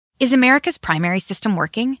Is America's primary system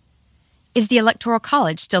working? Is the Electoral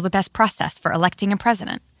College still the best process for electing a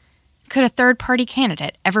president? Could a third-party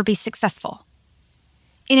candidate ever be successful?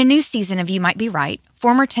 In a new season of You Might Be Right,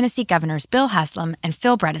 former Tennessee governors Bill Haslam and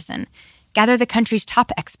Phil Bredesen gather the country's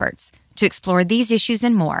top experts to explore these issues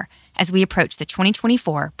and more as we approach the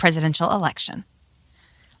 2024 presidential election.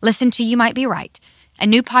 Listen to You Might Be Right, a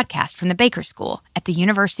new podcast from the Baker School at the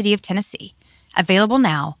University of Tennessee, available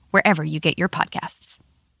now wherever you get your podcasts.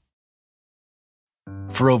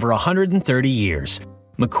 For over 130 years,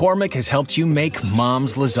 McCormick has helped you make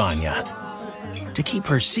Mom's lasagna to keep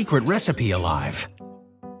her secret recipe alive.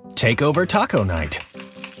 Take over taco night,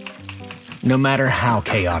 no matter how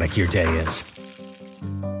chaotic your day is.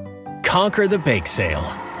 Conquer the bake sale,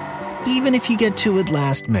 even if you get to it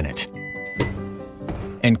last minute.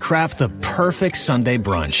 And craft the perfect Sunday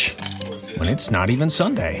brunch when it's not even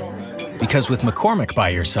Sunday. Because with McCormick by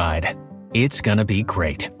your side, it's gonna be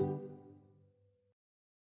great.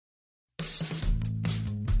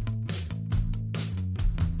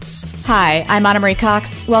 Hi, I'm Anna Marie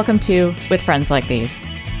Cox. Welcome to With Friends Like These.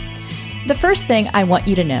 The first thing I want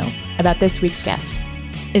you to know about this week's guest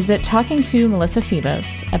is that talking to Melissa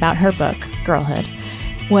Febos about her book, Girlhood,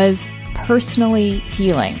 was personally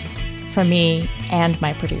healing for me and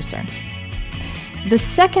my producer. The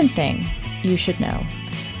second thing you should know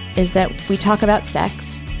is that we talk about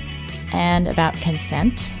sex and about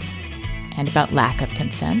consent and about lack of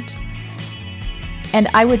consent. And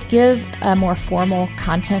I would give a more formal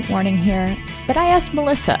content warning here, but I asked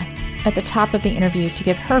Melissa at the top of the interview to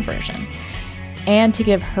give her version and to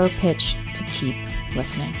give her pitch to keep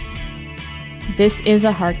listening. This is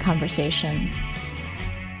a hard conversation,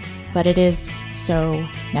 but it is so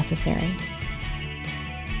necessary.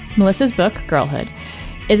 Melissa's book, Girlhood,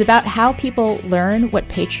 is about how people learn what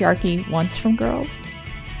patriarchy wants from girls,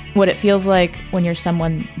 what it feels like when you're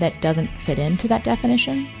someone that doesn't fit into that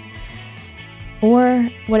definition, or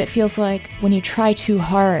what it feels like when you try too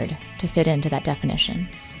hard to fit into that definition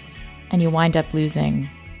and you wind up losing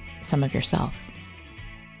some of yourself.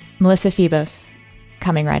 Melissa Febos,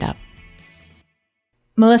 coming right up.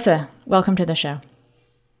 Melissa, welcome to the show.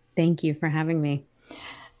 Thank you for having me.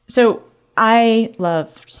 So I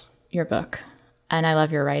loved your book and I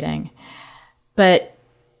love your writing, but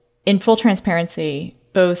in full transparency,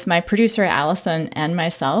 both my producer Allison and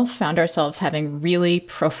myself found ourselves having really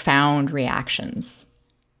profound reactions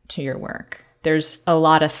to your work. There's a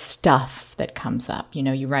lot of stuff that comes up. You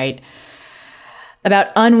know, you write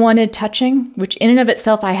about unwanted touching, which in and of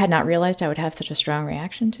itself I had not realized I would have such a strong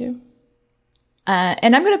reaction to.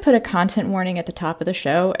 And I'm going to put a content warning at the top of the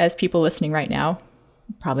show, as people listening right now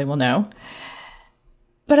probably will know.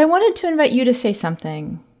 But I wanted to invite you to say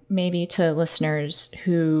something, maybe to listeners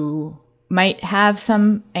who might have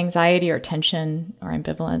some anxiety or tension or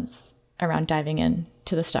ambivalence around diving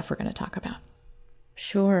into the stuff we're going to talk about.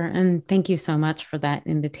 Sure. And thank you so much for that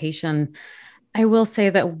invitation. I will say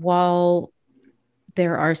that while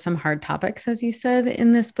there are some hard topics, as you said,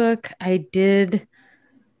 in this book, I did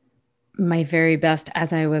my very best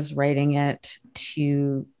as I was writing it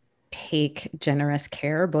to take generous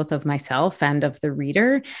care, both of myself and of the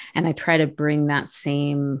reader. And I try to bring that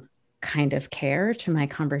same kind of care to my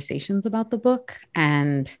conversations about the book.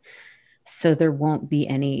 And so there won't be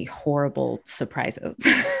any horrible surprises,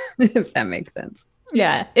 if that makes sense.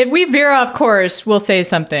 Yeah. If we veer off course, we'll say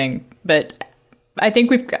something, but I think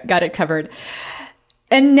we've got it covered.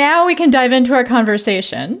 And now we can dive into our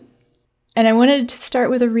conversation. And I wanted to start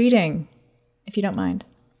with a reading, if you don't mind.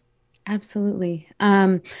 Absolutely.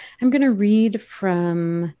 I'm going to read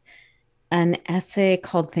from an essay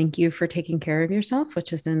called Thank You for Taking Care of Yourself,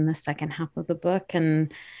 which is in the second half of the book.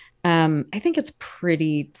 And I think it's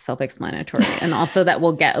pretty self-explanatory. And also that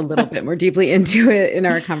we'll get a little bit more deeply into it in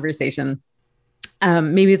our conversation.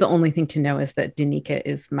 Maybe the only thing to know is that Danica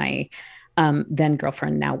is my then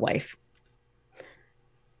girlfriend, now wife.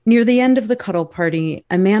 Near the end of the cuddle party,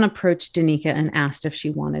 a man approached Danica and asked if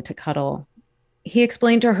she wanted to cuddle. He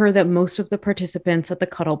explained to her that most of the participants at the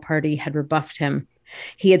cuddle party had rebuffed him.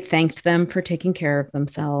 He had thanked them for taking care of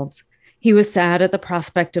themselves. He was sad at the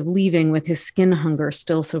prospect of leaving with his skin hunger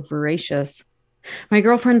still so voracious. My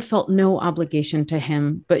girlfriend felt no obligation to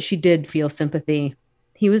him, but she did feel sympathy.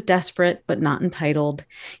 He was desperate, but not entitled.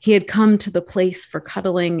 He had come to the place for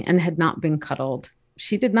cuddling and had not been cuddled.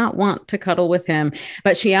 She did not want to cuddle with him,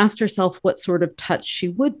 but she asked herself what sort of touch she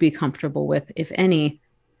would be comfortable with, if any.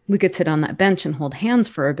 We could sit on that bench and hold hands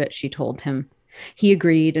for a bit, she told him. He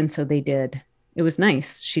agreed, and so they did. It was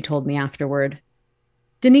nice, she told me afterward.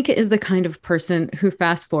 Danica is the kind of person who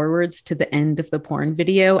fast forwards to the end of the porn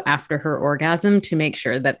video after her orgasm to make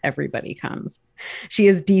sure that everybody comes. She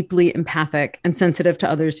is deeply empathic and sensitive to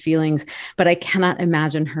others' feelings, but I cannot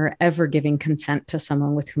imagine her ever giving consent to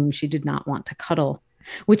someone with whom she did not want to cuddle,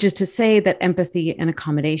 which is to say that empathy and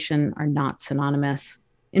accommodation are not synonymous.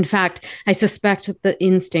 In fact, I suspect the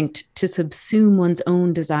instinct to subsume one's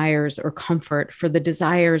own desires or comfort for the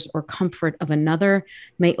desires or comfort of another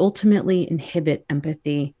may ultimately inhibit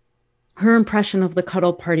empathy. Her impression of the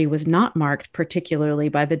cuddle party was not marked particularly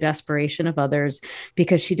by the desperation of others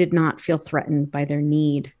because she did not feel threatened by their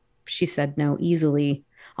need. She said no easily.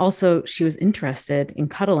 Also, she was interested in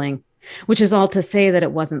cuddling, which is all to say that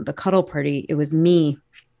it wasn't the cuddle party, it was me.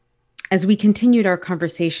 As we continued our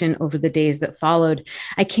conversation over the days that followed,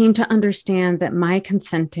 I came to understand that my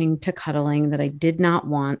consenting to cuddling that I did not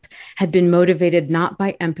want had been motivated not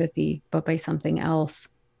by empathy, but by something else.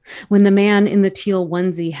 When the man in the teal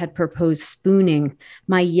onesie had proposed spooning,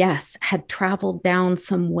 my yes had traveled down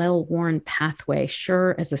some well-worn pathway,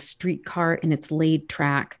 sure as a streetcar in its laid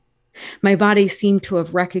track. My body seemed to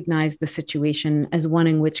have recognized the situation as one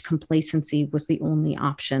in which complacency was the only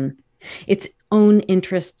option. Its own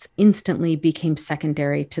interests instantly became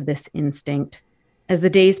secondary to this instinct. As the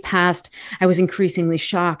days passed, I was increasingly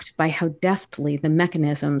shocked by how deftly the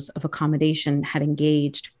mechanisms of accommodation had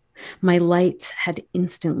engaged. My lights had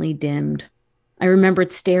instantly dimmed. I remembered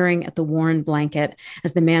staring at the worn blanket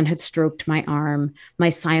as the man had stroked my arm, my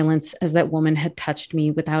silence as that woman had touched me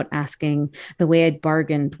without asking, the way I'd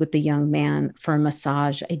bargained with the young man for a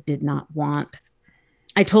massage I did not want.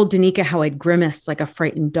 I told Danica how I'd grimaced like a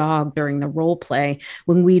frightened dog during the role play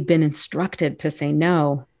when we'd been instructed to say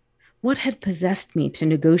no. What had possessed me to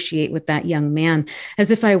negotiate with that young man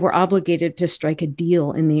as if I were obligated to strike a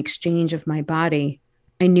deal in the exchange of my body?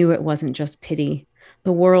 I knew it wasn't just pity.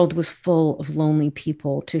 The world was full of lonely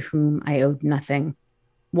people to whom I owed nothing.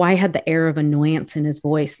 Why had the air of annoyance in his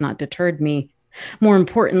voice not deterred me? More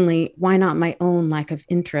importantly, why not my own lack of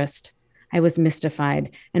interest? I was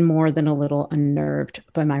mystified and more than a little unnerved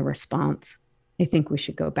by my response. I think we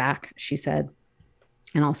should go back, she said.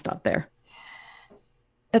 And I'll stop there.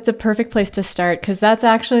 That's a perfect place to start because that's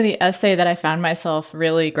actually the essay that I found myself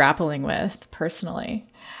really grappling with personally.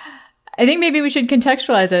 I think maybe we should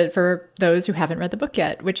contextualize it for those who haven't read the book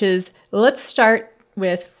yet, which is let's start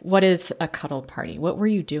with what is a cuddle party? What were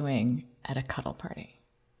you doing at a cuddle party?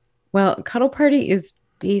 Well, cuddle party is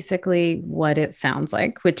basically what it sounds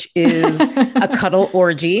like, which is a cuddle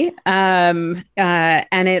orgy. And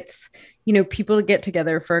it's, people get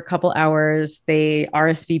together for a couple hours, they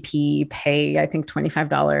RSVP, pay, I think,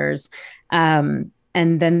 $25.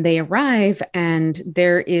 And then they arrive and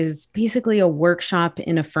there is basically a workshop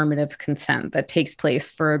in affirmative consent that takes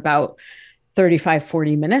place for about 35,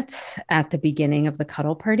 40 minutes at the beginning of the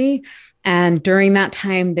cuddle party. And during that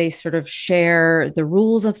time, they sort of share the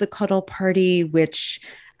rules of the cuddle party, which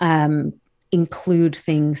include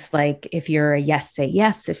things like if you're a yes, say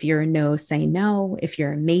yes. If you're a no, say no. If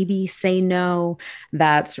you're a maybe, say no.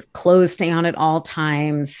 That's clothes stay on at all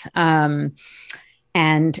times.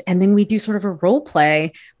 And then we do sort of a role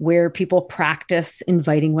play where people practice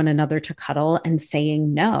inviting one another to cuddle and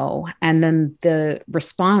saying no. And then the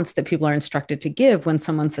response that people are instructed to give when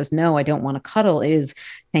someone says, no, I don't want to cuddle is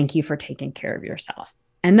thank you for taking care of yourself.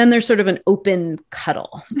 And then there's sort of an open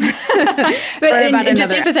cuddle. But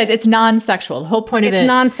just emphasize, it's non-sexual. The whole point of it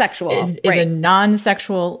non-sexual. Is a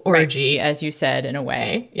non-sexual orgy, right, as you said, in a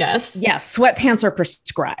way. Yes. Yes. Sweatpants are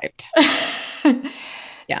prescribed.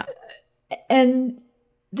 Yeah. And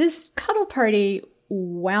this cuddle party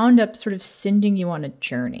wound up sort of sending you on a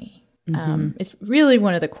journey. Mm-hmm. It's really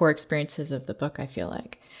one of the core experiences of the book, I feel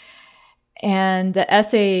like. And the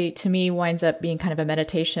essay, to me, winds up being kind of a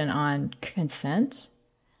meditation on consent.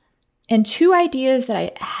 And two ideas that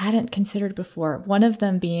I hadn't considered before. One of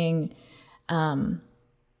them being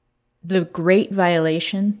the great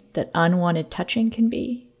violation that unwanted touching can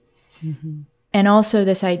be. Mm-hmm. And also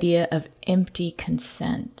this idea of empty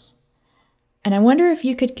consent. And I wonder if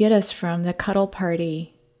you could get us from the cuddle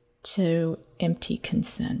party to empty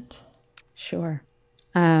consent. Sure.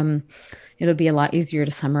 It'll be a lot easier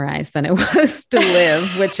to summarize than it was to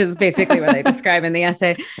live, which is basically what I describe in the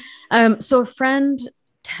essay. So a friend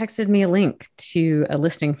texted me a link to a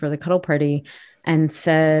listing for the cuddle party and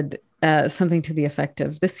said something to the effect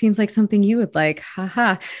of, this seems like something you would like,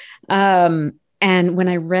 haha. And when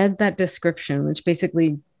I read that description, which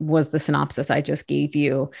basically was the synopsis I just gave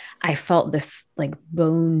you, I felt this like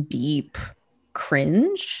bone deep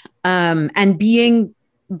cringe. And being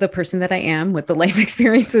the person that I am with the life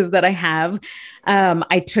experiences that I have,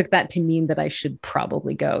 I took that to mean that I should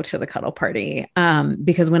probably go to the cuddle party.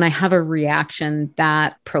 Because when I have a reaction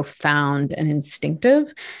that profound and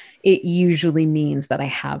instinctive, it usually means that I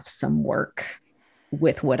have some work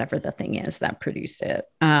with whatever the thing is that produced it.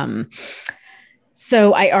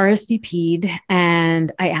 So I RSVP'd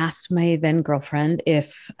and I asked my then girlfriend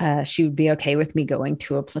if she would be okay with me going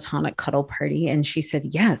to a platonic cuddle party. And she said,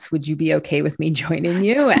 yes, would you be okay with me joining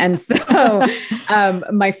you? And so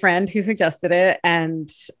my friend who suggested it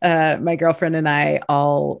and my girlfriend and I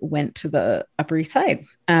all went to the Upper East Side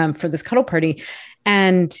for this cuddle party.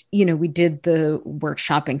 And, we did the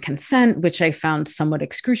workshop in consent, which I found somewhat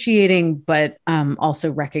excruciating, but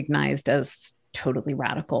also recognized as totally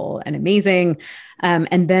radical and amazing.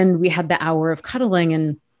 And then we had the hour of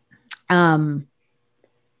cuddling. And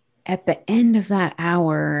at the end of that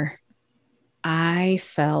hour, I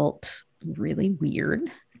felt really weird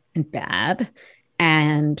and bad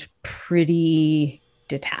and pretty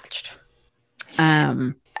detached.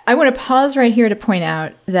 I want to pause right here to point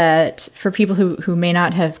out that for people who may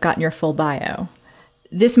not have gotten your full bio,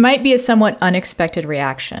 this might be a somewhat unexpected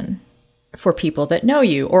reaction for people that know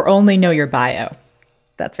you or only know your bio.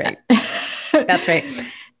 That's right. That's right.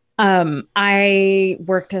 I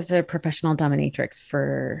worked as a professional dominatrix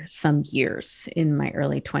for some years in my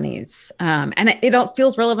early 20s. And it all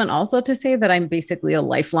feels relevant also to say that I'm basically a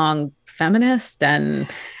lifelong feminist and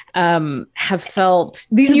have felt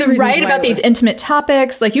these. You write about these intimate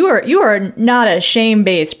topics. Like you are not a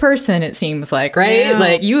shame-based person, it seems like, right? Yeah.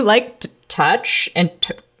 Like you like to touch and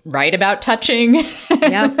write about touching.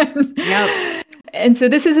 Yep. And so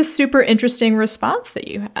this is a super interesting response that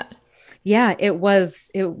you had. Yeah, it was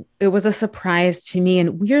a surprise to me.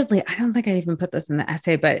 And weirdly, I don't think I even put this in the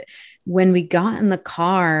essay, but when we got in the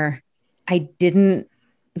car, I didn't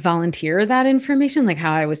volunteer that information, like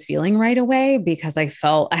how I was feeling right away, because I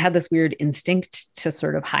had this weird instinct to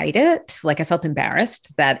sort of hide it. Like I felt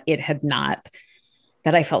embarrassed that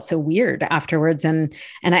I felt so weird afterwards. And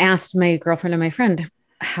I asked my girlfriend and my friend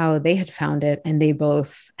how they had found it, and they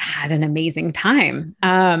both had an amazing time.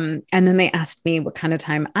 And then they asked me what kind of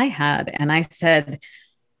time I had, and I said,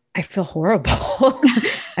 I feel horrible.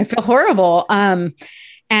 I feel horrible.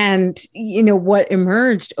 And, what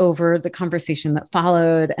emerged over the conversation that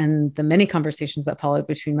followed and the many conversations that followed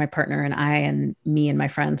between my partner and I and me and my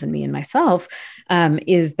friends and me and myself,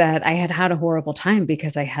 is that I had a horrible time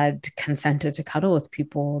because I had consented to cuddle with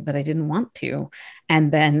people that I didn't want to.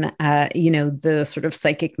 And then, the sort of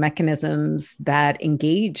psychic mechanisms that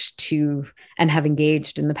engaged to and have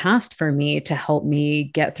engaged in the past for me to help me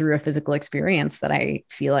get through a physical experience that I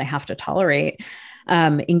feel I have to tolerate,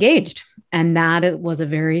 engaged. And that it was a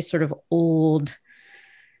very sort of old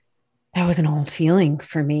feeling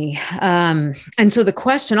for me. And so the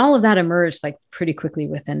question, all of that emerged like pretty quickly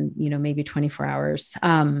within, maybe 24 hours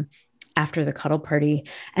after the cuddle party.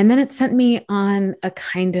 And then it sent me on a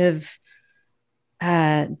kind of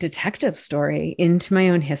detective story into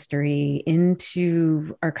my own history,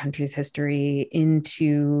 into our country's history,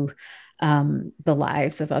 into the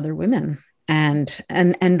lives of other women. And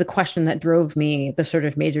the question that drove me, the sort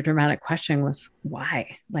of major dramatic question was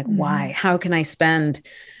why? Like, why? How can I spend,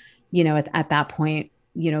 at that point,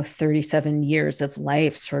 37 years of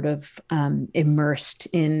life sort of immersed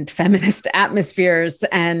in feminist atmospheres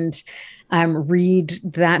and read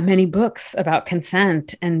that many books about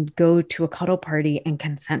consent and go to a cuddle party and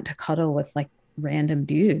consent to cuddle with like random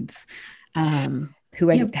dudes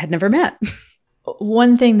who I had never met.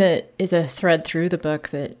 One thing that is a thread through the book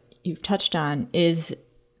that you've touched on is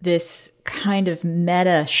this kind of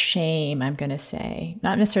meta shame, I'm going to say.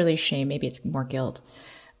 Not necessarily shame, maybe it's more guilt.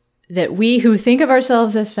 That we who think of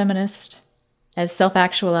ourselves as feminist, as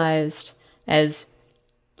self-actualized, as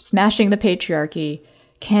smashing the patriarchy,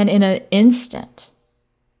 can in an instant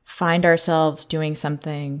find ourselves doing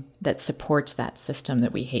something that supports that system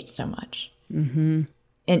that we hate so much. Mm-hmm.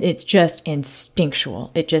 And it's just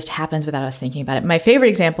instinctual. It just happens without us thinking about it. My favorite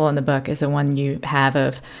example in the book is the one you have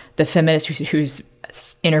of the feminist whose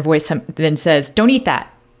inner voice then says, "Don't eat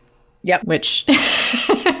that." Yep. Which hit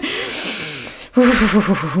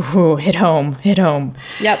home.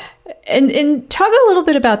 Yep. And talk a little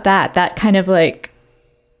bit about that kind of like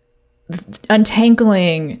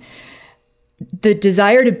untangling the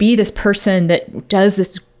desire to be this person that does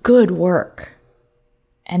this good work.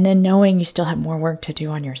 And then knowing you still have more work to do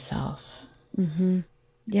on yourself. Mm-hmm.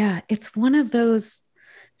 Yeah, it's one of those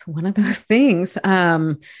things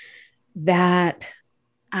that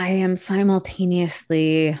I am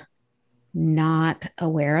simultaneously not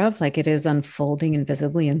aware of. Like, it is unfolding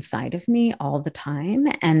invisibly inside of me all the time.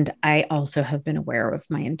 And I also have been aware of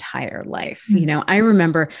my entire life. Mm. You know, I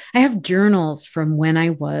remember I have journals from when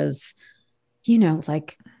I was,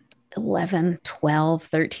 like 11, 12,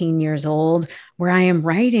 13 years old, where I am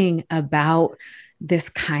writing about this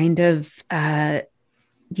kind of,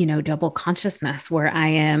 double consciousness where I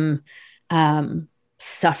am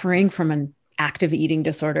suffering from an active eating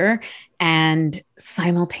disorder and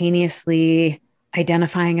simultaneously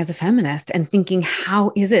identifying as a feminist and thinking,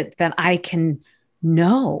 how is it that I can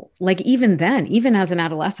know? Like, even then, even as an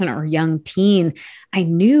adolescent or young teen, I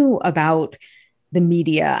knew about the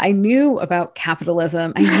media. I knew about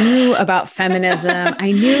capitalism. I knew about feminism.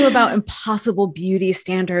 I knew about impossible beauty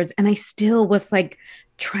standards. And I still was like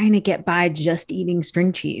trying to get by just eating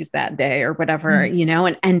string cheese that day or whatever,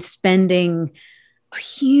 and spending a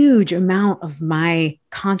huge amount of my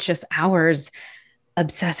conscious hours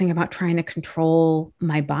obsessing about trying to control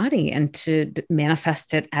my body and to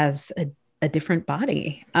manifest it as a different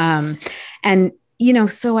body. So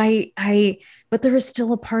but there was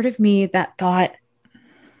still a part of me that thought,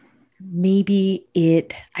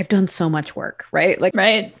 I've done so much work, right? Like,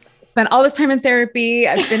 right. Spent all this time in therapy.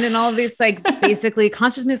 I've been in all of these like basically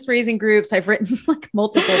consciousness raising groups. I've written like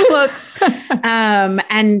multiple books.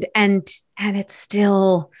 And it's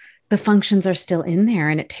still, the functions are still in there,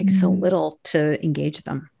 and it takes so little to engage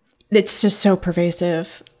them. It's just so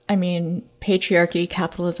pervasive. I mean, patriarchy,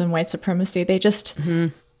 capitalism, white supremacy, they just,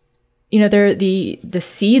 they're the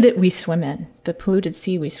sea that we swim in, the polluted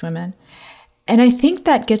sea we swim in. And I think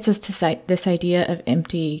that gets us to this idea of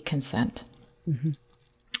empty consent.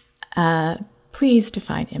 Please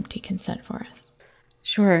define empty consent for us.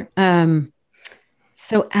 Sure.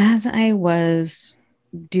 So as I was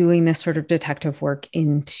doing this sort of detective work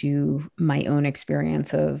into my own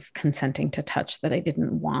experience of consenting to touch that I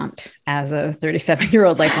didn't want as a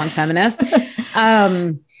 37-year-old lifelong feminist,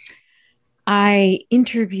 I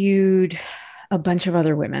interviewed a bunch of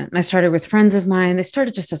other women. And I started with friends of mine. They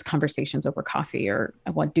started just as conversations over coffee or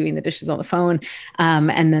doing the dishes on the phone.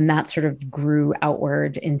 And then that sort of grew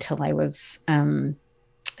outward until I was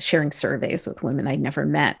sharing surveys with women I'd never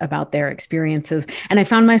met about their experiences. And I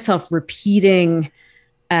found myself repeating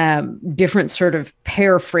different sort of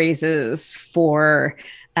paraphrases for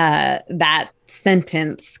that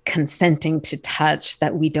sentence, consenting to touch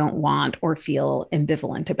that we don't want or feel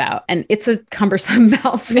ambivalent about. And it's a cumbersome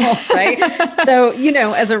mouthful, right? So,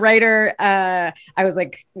 as a writer, I was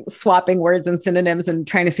like swapping words and synonyms and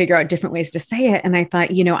trying to figure out different ways to say it. And I thought,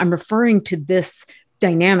 I'm referring to this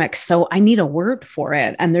dynamic, so I need a word for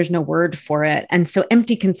it, and there's no word for it. And so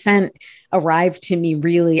empty consent arrived to me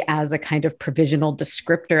really as a kind of provisional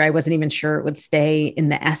descriptor. I wasn't even sure it would stay in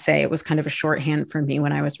the essay. It was kind of a shorthand for me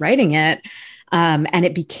when I was writing it. And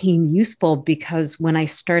it became useful because when I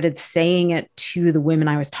started saying it to the women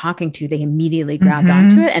I was talking to, they immediately grabbed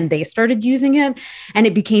onto it and they started using it. And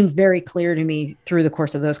it became very clear to me through the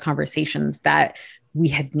course of those conversations that we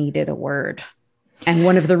had needed a word. And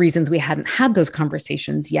one of the reasons we hadn't had those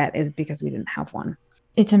conversations yet is because we didn't have one.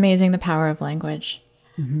 It's amazing, the power of language.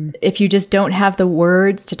 If you just don't have the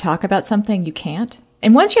words to talk about something, you can't.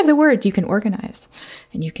 And once you have the words, you can organize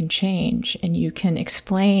and you can change and you can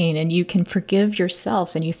explain and you can forgive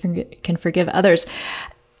yourself and you can forgive others.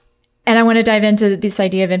 And I want to dive into this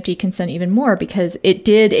idea of empty consent even more because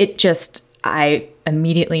I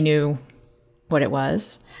immediately knew what it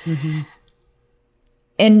was.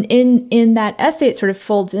 And in that essay, it sort of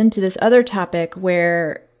folds into this other topic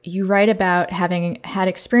where you write about having had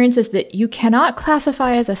experiences that you cannot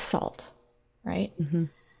classify as assault, right?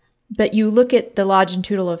 But you look at the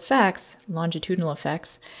longitudinal effects,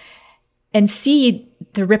 and see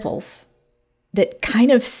the ripples that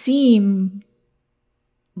kind of seem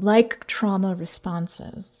like trauma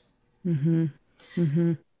responses.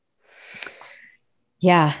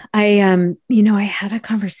 Yeah, I had a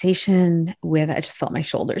conversation with, I just felt my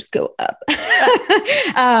shoulders go up.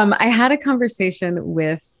 I had a conversation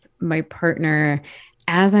with my partner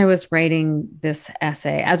as I was writing this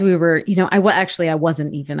essay, as we were, I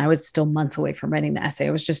was still months away from writing the essay.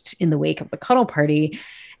 I was just in the wake of the cuddle party.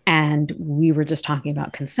 And we were just talking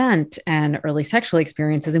about consent and early sexual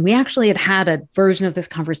experiences. And we actually had a version of this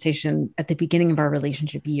conversation at the beginning of our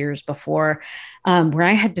relationship years before, where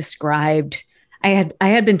I had described, I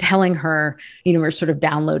had been telling her, we're sort of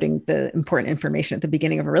downloading the important information at the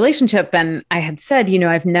beginning of a relationship. And I had said,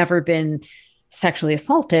 I've never been sexually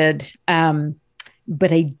assaulted,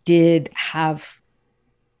 but I did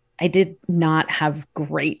not have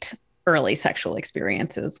great early sexual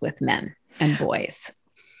experiences with men and boys.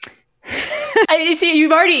 I see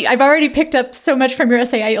I've already picked up so much from your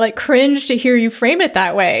essay. I like cringe to hear you frame it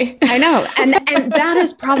that way. I know. And that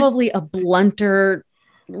is probably a blunter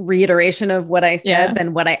reiteration of what I said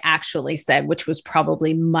than what I actually said, which was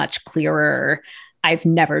probably much clearer. I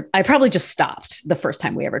probably just stopped the first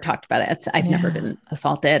time we ever talked about it. I've never been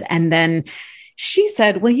assaulted. And then she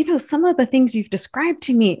said, well, some of the things you've described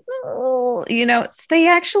to me, they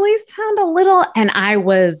actually sound a little, and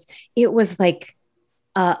it was like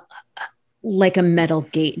a metal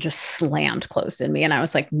gate just slammed closed in me. And I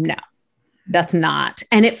was like, no, that's not.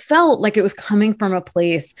 And it felt like it was coming from a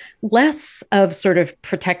place less of sort of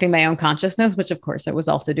protecting my own consciousness, which of course I was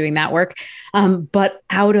also doing that work, but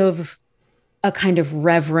out of a kind of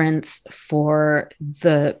reverence for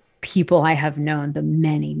the people I have known, the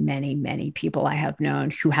many, many, many people I have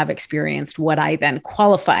known who have experienced what I then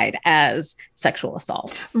qualified as sexual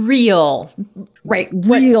assault. Real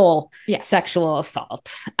sexual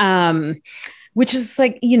assault, which is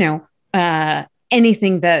like,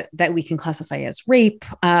 anything that we can classify as rape.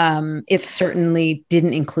 It certainly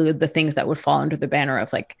didn't include the things that would fall under the banner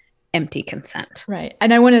of like empty consent. Right.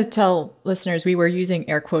 And I want to tell listeners we were using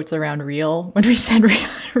air quotes around real when we said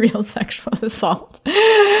real sexual assault,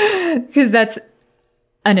 because that's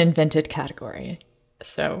an invented category.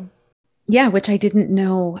 So yeah, which I didn't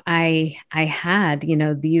know I had.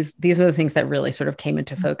 These are the things that really sort of came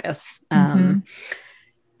into focus in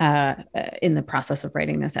the process of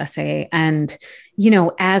writing this essay. And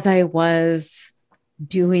as I was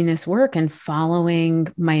doing this work and following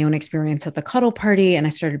my own experience at the cuddle party, and I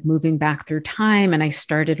started moving back through time, and I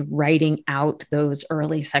started writing out those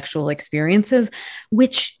early sexual experiences,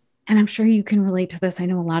 which, and I'm sure you can relate to this. I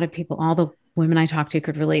know a lot of people, all the women I talked to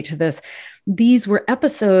could relate to this. These were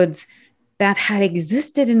episodes that had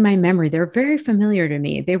existed in my memory. They're very familiar to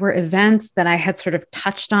me. They were events that I had sort of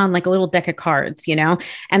touched on like a little deck of cards, and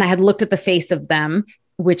I had looked at the face of them,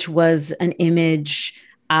 which was an image,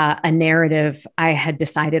 a narrative I had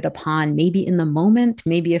decided upon maybe in the moment,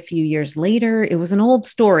 maybe a few years later. It was an old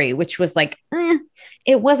story, which was like,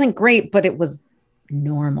 it wasn't great, but it was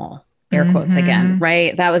normal, air quotes again,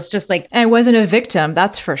 right? That was just like. And I wasn't a victim,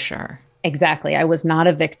 that's for sure. Exactly. I was not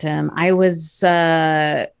a victim. I was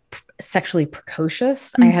sexually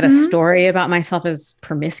precocious. I had a story about myself as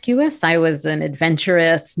promiscuous. I was an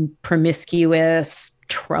adventurous, promiscuous,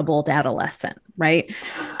 troubled adolescent, right?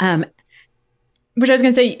 Which I was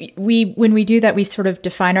going to say, when we do that, we sort of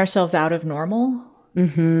define ourselves out of normal.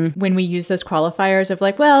 When we use those qualifiers of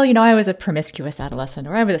like, well, I was a promiscuous adolescent,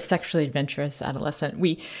 or I was a sexually adventurous adolescent.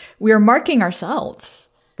 We are marking ourselves.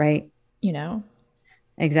 Right.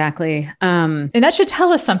 Exactly. And that should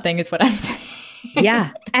tell us something is what I'm saying.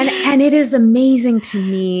 Yeah. And it is amazing to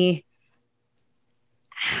me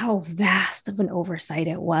how vast of an oversight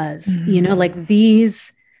it was, like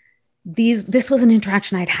this was an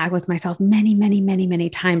interaction I'd had with myself many, many, many, many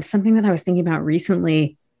times. Something that I was thinking about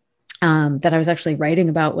recently, that I was actually writing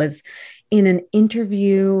about, was in an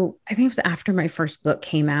interview. I think it was after my first book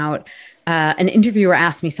came out. An interviewer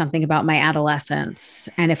asked me something about my adolescence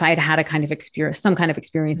and if I'd had some kind of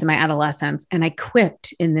experience in my adolescence. And I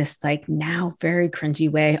quipped in this like now very cringy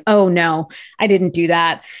way, "Oh no, I didn't do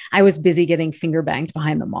that. I was busy getting finger banged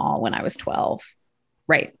behind the mall when I was 12.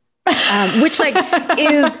 Right. Which like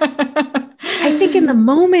is, I think in the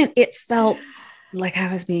moment it felt like I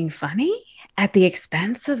was being funny at the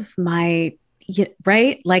expense of my,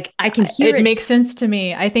 right? Like I can hear it. It makes sense to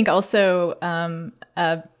me. I think also,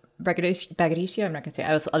 braggadocio, I'm not going to say,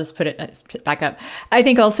 I'll just put it back up. I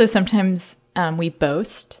think also sometimes we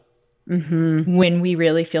boast when we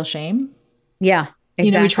really feel shame. Yeah,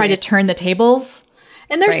 exactly. We try to turn the tables,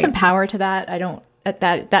 and there's some power to that.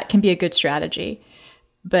 That can be a good strategy.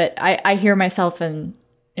 But I hear myself in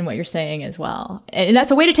what you're saying as well. And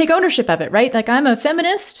that's a way to take ownership of it, right? Like I'm a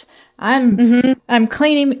feminist. I'm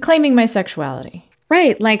claiming my sexuality.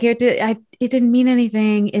 Right. Like it didn't mean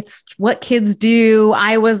anything. It's what kids do.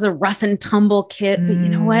 I was a rough and tumble kid, but you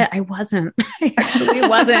know what? I wasn't. I actually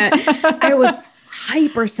wasn't. I was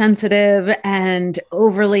hypersensitive and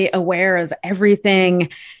overly aware of everything.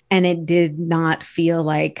 And it did not feel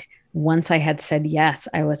like once I had said yes,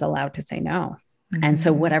 I was allowed to say no. And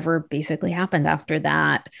so whatever basically happened after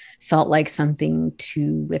that felt like something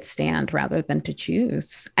to withstand rather than to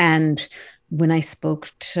choose. And when I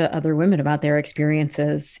spoke to other women about their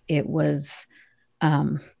experiences, there was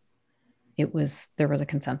a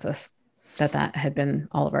consensus that had been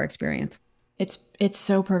all of our experience. It's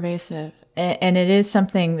so pervasive. And it is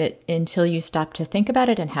something that until you stop to think about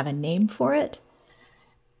it and have a name for it,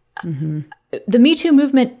 the Me Too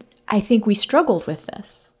movement, I think we struggled with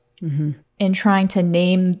this. in trying to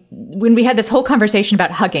name, when we had this whole conversation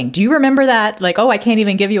about hugging. Do you remember that? Like, oh, I can't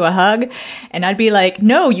even give you a hug. And I'd be like,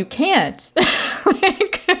 no, you can't.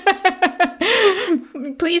 Like,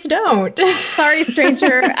 please don't. Sorry,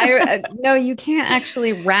 stranger. No, you can't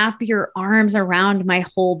actually wrap your arms around my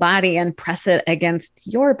whole body and press it against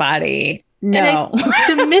your body. No.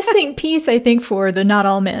 The missing piece, I think, for the Not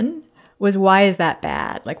All Men was, why is that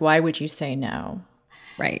bad? Like, why would you say no?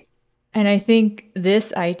 Right. And I think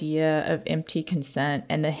this idea of empty consent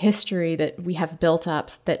and the history that we have built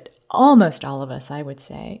up, that almost all of us, I would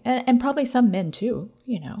say, and probably some men too,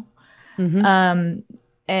 you know,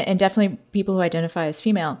 and definitely people who identify as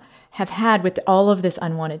female, have had with all of this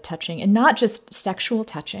unwanted touching, and not just sexual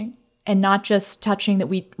touching, and not just touching that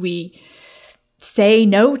we say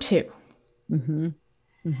no to.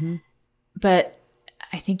 But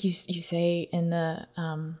I think you say in the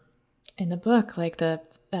book, like the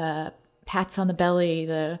pats on the belly,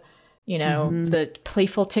 the the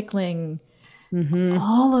playful tickling,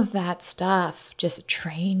 all of that stuff just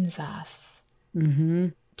trains us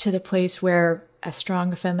to the place where a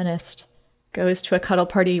strong feminist goes to a cuddle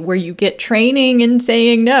party where you get training in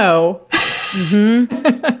saying no.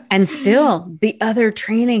 And still, the other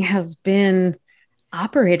training has been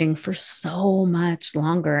operating for so much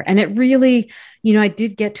longer. And it really, I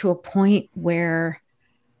did get to a point where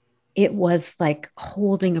it was like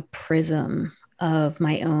holding a prism of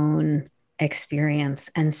my own experience.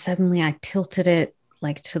 And suddenly I tilted it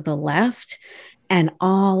like to the left, and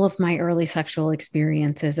all of my early sexual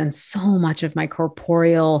experiences and so much of my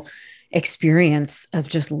corporeal experience of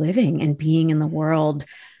just living and being in the world,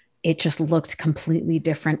 it just looked completely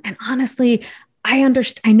different. And honestly, I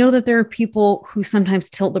know that there are people who sometimes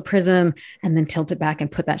tilt the prism and then tilt it back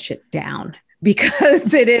and put that shit down,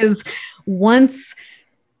 because it is once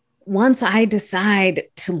I decide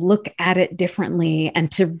to look at it differently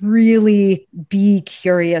and to really be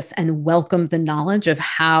curious and welcome the knowledge of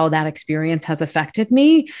how that experience has affected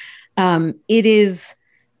me, it is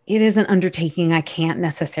an undertaking I can't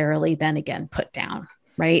necessarily then again put down,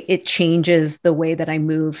 right? It changes the way that I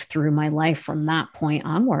move through my life from that point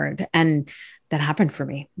onward. And that happened for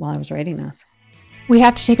me while I was writing this. We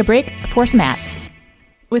have to take a break for some ads.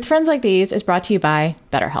 With Friends Like These is brought to you by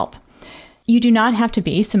BetterHelp. You do not have to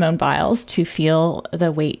be Simone Biles to feel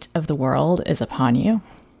the weight of the world is upon you.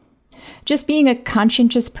 Just being a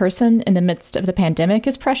conscientious person in the midst of the pandemic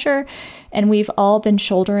is pressure, and we've all been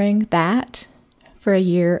shouldering that for 1.5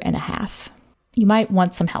 years. You might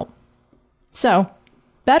want some help. So,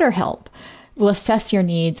 BetterHelp will assess your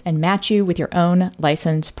needs and match you with your own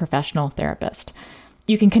licensed professional therapist.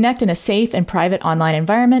 You can connect in a safe and private online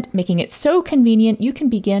environment, making it so convenient you can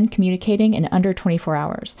begin communicating in under 24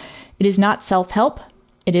 hours. It is not self-help,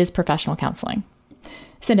 it is professional counseling.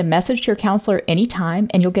 Send a message to your counselor anytime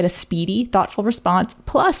and you'll get a speedy, thoughtful response.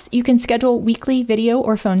 Plus, you can schedule weekly video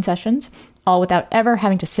or phone sessions, all without ever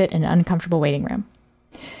having to sit in an uncomfortable waiting room.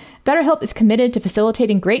 BetterHelp is committed to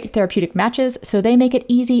facilitating great therapeutic matches, so they make it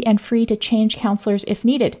easy and free to change counselors if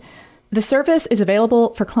needed. The service is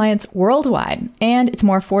available for clients worldwide, and it's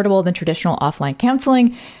more affordable than traditional offline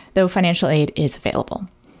counseling, though financial aid is available.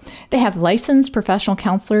 They have licensed professional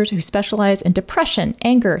counselors who specialize in depression,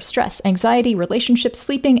 anger, stress, anxiety, relationships,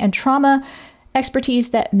 sleeping, and trauma, expertise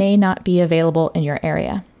that may not be available in your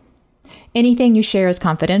area. Anything you share is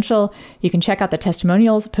confidential. You can check out the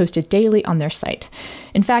testimonials posted daily on their site.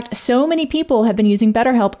 In fact, so many people have been using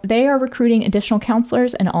BetterHelp, they are recruiting additional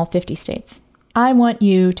counselors in all 50 states. I want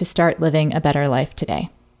you to start living a better life today.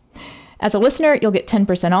 As a listener, you'll get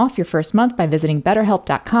 10% off your first month by visiting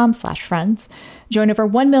betterhelp.com/friends. Join over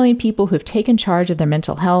 1 million people who've taken charge of their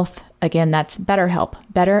mental health. Again, that's BetterHelp,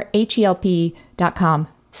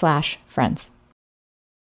 betterhelp.com/friends.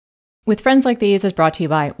 With Friends Like These is brought to you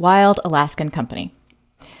by Wild Alaskan Company.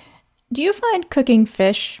 Do you find cooking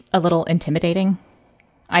fish a little intimidating?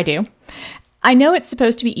 I do. I know it's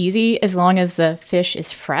supposed to be easy as long as the fish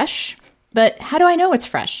is fresh, but how do I know it's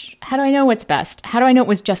fresh? How do I know what's best? How do I know it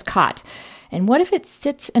was just caught? And what if it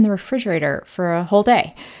sits in the refrigerator for a whole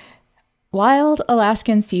day? Wild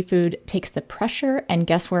Alaskan Seafood takes the pressure and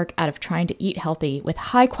guesswork out of trying to eat healthy with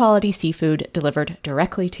high-quality seafood delivered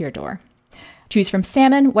directly to your door. Choose from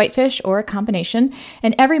salmon, whitefish, or a combination,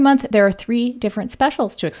 and every month there are 3 different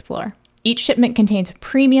specials to explore. Each shipment contains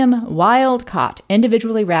premium, wild-caught,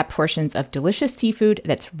 individually wrapped portions of delicious seafood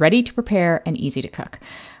that's ready to prepare and easy to cook.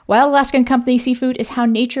 Wild Alaskan Company seafood is how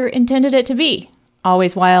nature intended it to be.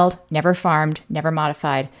 Always wild, never farmed, never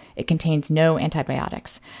modified. It contains no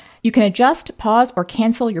antibiotics. You can adjust, pause, or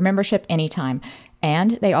cancel your membership anytime,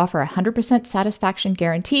 and they offer a 100% satisfaction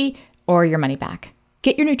guarantee or your money back.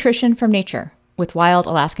 Get your nutrition from nature with Wild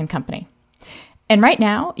Alaskan Company. And right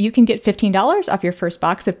now, you can get $15 off your first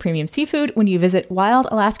box of premium seafood when you visit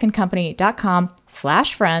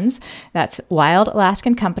wildalaskancompany.com/friends. That's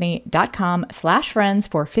wildalaskancompany.com/friends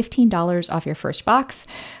for $15 off your first box.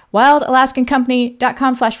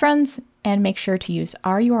 wildalaskancompany.com/friends, and make sure to use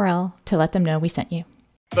our URL to let them know we sent you.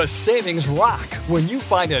 The savings rock when you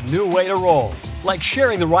find a new way to roll, like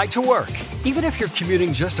sharing the ride to work. Even if you're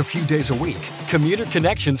commuting just a few days a week, Commuter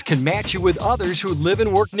Connections can match you with others who live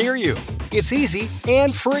and work near you. It's easy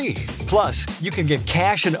and free. Plus, you can get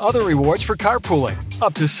cash and other rewards for carpooling,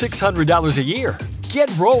 up to $600 a year. Get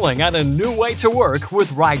rolling on a new way to work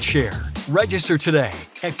with rideshare. Register today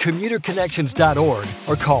at commuterconnections.org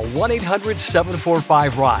or call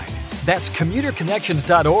 1-800-745-RIDE. That's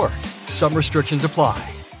commuterconnections.org. Some restrictions apply.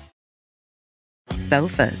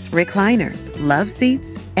 Sofas, recliners, love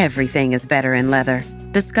seats, everything is better in leather.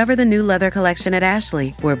 Discover the new leather collection at Ashley,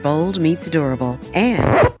 where bold meets durable.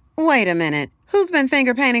 And wait a minute, who's been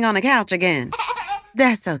finger painting on the couch again?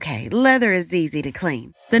 That's okay, leather is easy to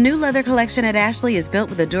clean. The new leather collection at Ashley is built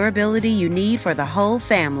with the durability you need for the whole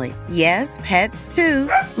family. Yes, pets too.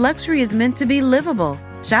 Luxury is meant to be livable.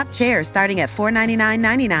 Shop chairs starting at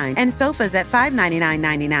 $499.99 and sofas at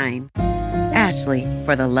 $599.99. Ashley,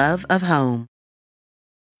 for the love of home.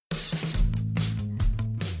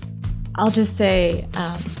 I'll just say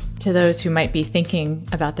to those who might be thinking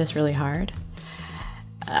about this really hard,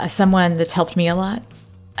 someone that's helped me a lot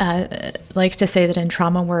likes to say that in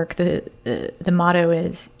trauma work, the motto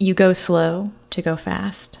is you go slow to go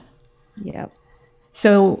fast. Yep.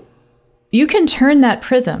 So you can turn that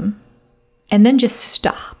prism and then just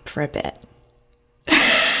stop for a bit.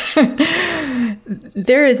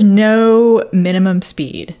 There is no minimum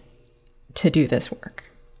speed to do this work.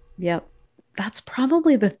 Yep. That's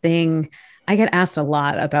probably the thing. I get asked a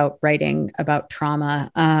lot about writing about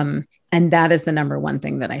trauma. And that is the number one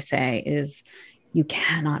thing that I say is you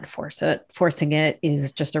cannot force it. Forcing it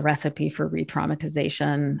is just a recipe for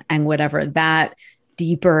re-traumatization and whatever that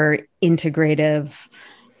deeper integrative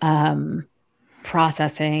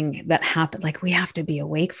processing that happens. Like we have to be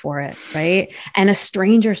awake for it, right? And a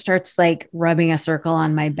stranger starts like rubbing a circle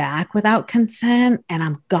on my back without consent and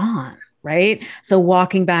I'm gone, right? So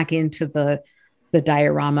walking back into the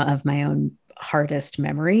diorama of my own hardest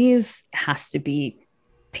memories has to be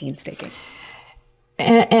painstaking.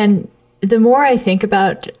 And the more I think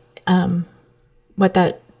about what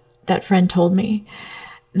that friend told me,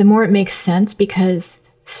 the more it makes sense, because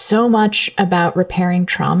so much about repairing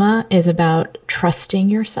trauma is about trusting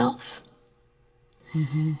yourself.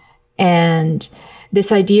 Mm-hmm. And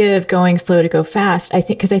this idea of going slow to go fast, I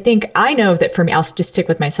think I know that for me, I'll just stick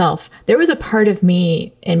with myself. There was a part of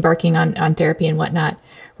me embarking on therapy and whatnot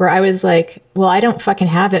where I was like, well, I don't fucking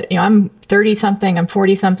have it. You know, I'm 30 something, I'm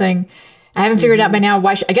 40 something. I haven't figured it out by now.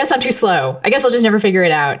 I guess I'm too slow. I guess I'll just never figure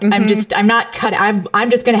it out. Mm-hmm. I'm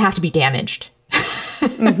just going to have to be damaged.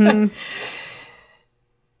 Mm-hmm.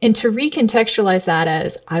 And to recontextualize that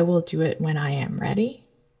as I will do it when I am ready,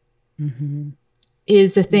 mm-hmm.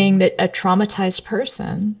 is the thing that a traumatized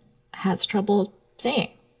person has trouble saying.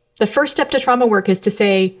 The first step to trauma work is to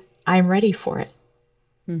say, I'm ready for it,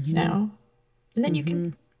 mm-hmm. you know, and then mm-hmm. you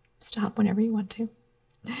can stop whenever you want to.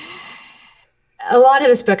 A lot of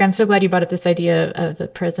this book, I'm so glad you brought up this idea of the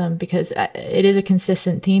prism, because it is a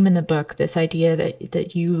consistent theme in the book, this idea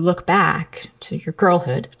that you look back to your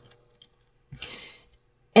girlhood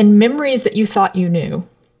and memories that you thought you knew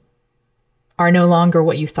are no longer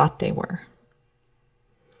what you thought they were.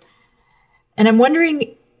 And I'm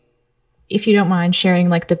wondering if you don't mind sharing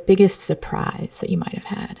like the biggest surprise that you might have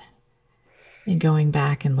had in going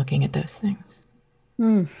back and looking at those things.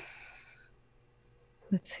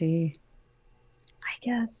 Let's see. I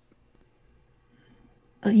guess,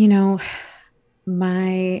 you know,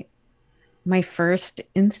 my first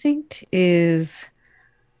instinct is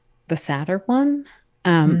the sadder one.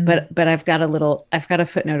 But I've got a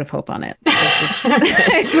footnote of hope on it.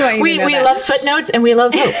 we love footnotes and we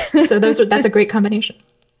love hope. So that's a great combination.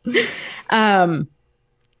 You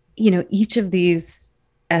know, each of these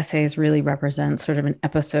essays really represents sort of an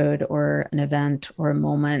episode or an event or a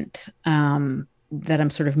moment, that I'm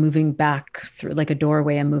sort of moving back through, like a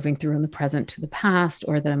doorway I'm moving through in the present to the past,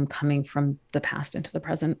 or that I'm coming from the past into the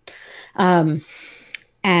present. And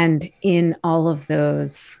in all of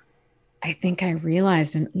those, I think I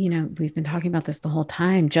realized, and, you know, we've been talking about this the whole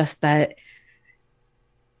time, just that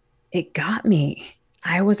it got me.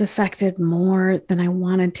 I was affected more than I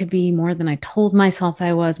wanted to be, more than I told myself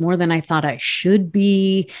I was, more than I thought I should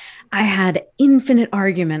be. I had infinite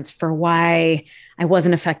arguments for why I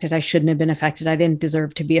wasn't affected. I shouldn't have been affected. I didn't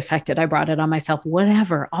deserve to be affected. I brought it on myself,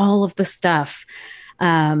 whatever, all of the stuff.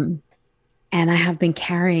 And I have been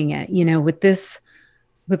carrying it,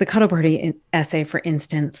 with the Cuddle Party essay, for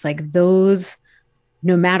instance, like those,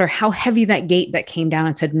 no matter how heavy that gate that came down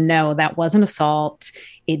and said, no, that wasn't assault.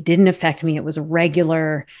 It didn't affect me. It was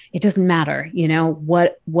regular. It doesn't matter.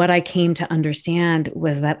 What I came to understand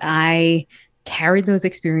was that I carried those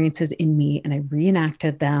experiences in me and I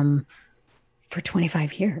reenacted them for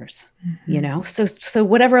 25 years, so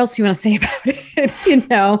whatever else you want to say about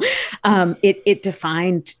it, it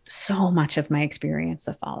defined so much of my experience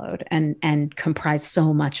that followed and comprised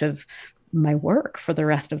so much of my work for the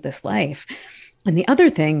rest of this life. And the other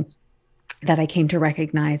thing that I came to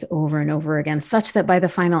recognize over and over again, such that by the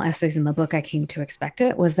final essays in the book, I came to expect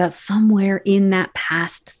it, was that somewhere in that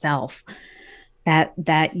past self,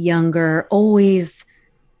 that younger, always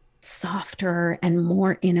softer and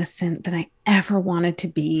more innocent than I ever wanted to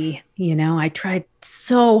be. I tried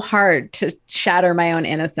so hard to shatter my own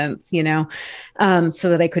innocence, so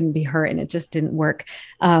that I couldn't be hurt, and it just didn't work.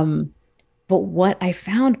 But what I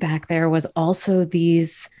found back there was also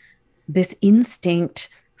this instinct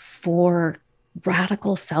for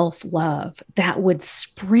radical self-love that would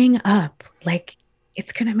spring up like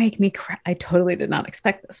it's going to make me cry. I totally did not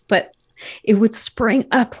expect this, but it would spring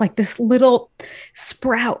up like this little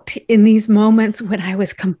sprout in these moments when I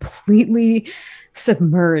was completely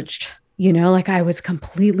submerged, like I was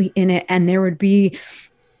completely in it. And there would be,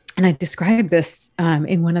 and I described this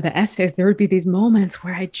in one of the essays, there would be these moments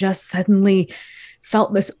where I just suddenly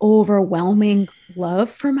felt this overwhelming love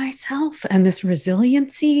for myself and this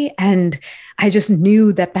resiliency. And I just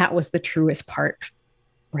knew that was the truest part,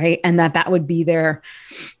 right? And that would be there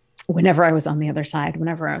whenever I was on the other side,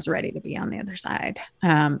 whenever I was ready to be on the other side.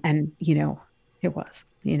 And, it was,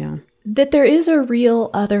 That there is a real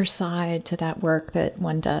other side to that work that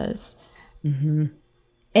one does. Mm-hmm.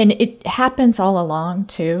 And it happens all along,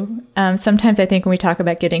 too. Sometimes I think when we talk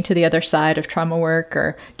about getting to the other side of trauma work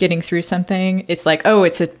or getting through something, it's like, oh,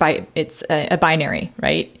 it's a binary,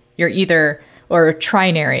 right? You're either, or a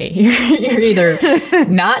trinary. You're either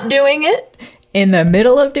not doing it, in the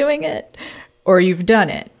middle of doing it, or you've done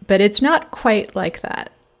it. But it's not quite like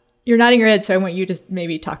that. You're nodding your head, so I want you to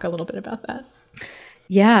maybe talk a little bit about that.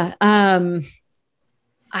 Yeah.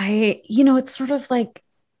 It's sort of like,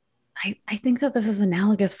 I think that this is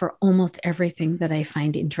analogous for almost everything that I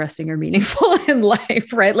find interesting or meaningful in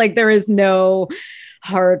life, right? Like there is no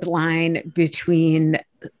hard line between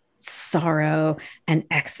sorrow and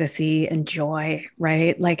ecstasy and joy,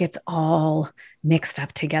 right? Like it's all mixed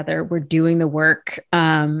up together. We're doing the work,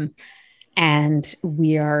 and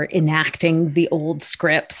we are enacting the old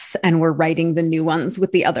scripts and we're writing the new ones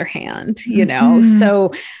with the other hand, Mm-hmm.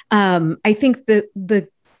 So I think that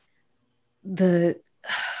the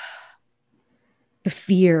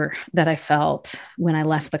fear that I felt when I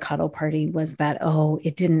left the Cuddle Party was that,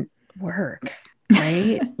 it didn't work,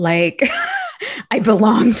 right? Like I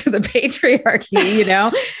belong to the patriarchy,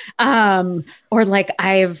 or like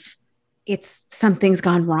something's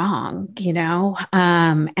gone wrong,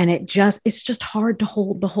 and it's just hard to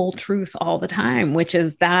hold the whole truth all the time, which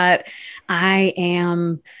is that I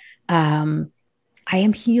am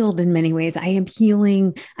healed in many ways. I am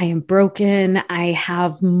healing. I am broken. I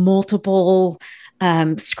have multiple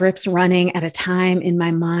scripts running at a time in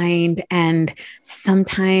my mind. And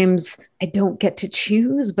sometimes I don't get to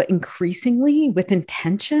choose, but increasingly with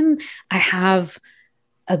intention, I have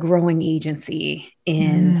a growing agency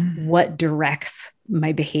in what directs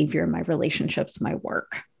my behavior, my relationships, my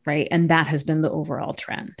work, right? And that has been the overall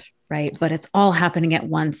trend, right? But it's all happening at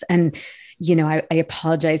once. And, I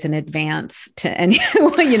apologize in advance to anyone,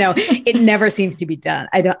 it never seems to be done.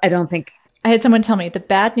 I don't think. I had someone tell me the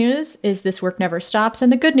bad news is this work never stops.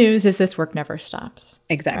 And the good news is this work never stops.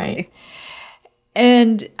 Exactly. Right?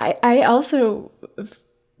 And I also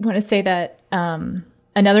want to say that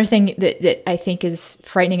another thing that I think is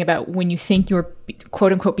frightening about when you think you're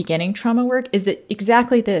quote unquote beginning trauma work is that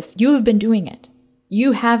exactly this, you have been doing it.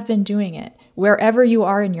 You have been doing it wherever you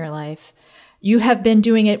are in your life. You have been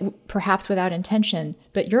doing it perhaps without intention,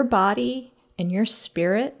 but your body and your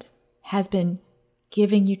spirit has been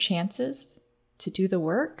giving you chances to do the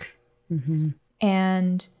work. Mm-hmm.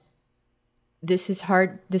 And this is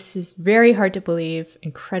hard. This is very hard to believe,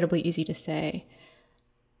 incredibly easy to say.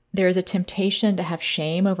 There is a temptation to have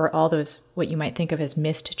shame over all those, what you might think of as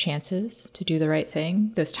missed chances to do the right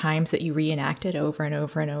thing, those times that you reenacted over and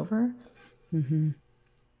over and over. Mm-hmm.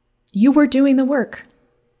 you were doing the work.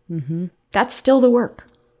 Mm-hmm. That's still the work.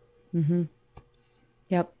 Mm-hmm.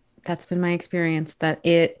 Yep. That's been my experience, that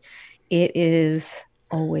it is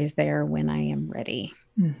always there when I am ready.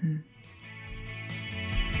 Mm-hmm.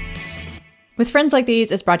 With Friends Like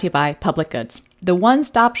These is brought to you by Public Goods, the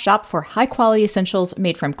one-stop shop for high-quality essentials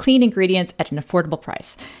made from clean ingredients at an affordable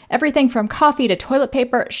price. Everything from coffee to toilet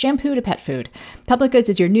paper, shampoo to pet food. Public Goods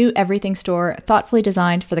is your new everything store, thoughtfully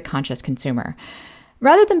designed for the conscious consumer.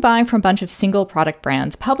 Rather than buying from a bunch of single product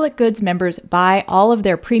brands, Public Goods members buy all of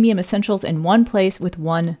their premium essentials in one place with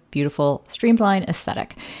one beautiful, streamlined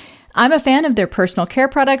aesthetic. I'm a fan of their personal care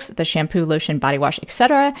products, the shampoo, lotion, body wash,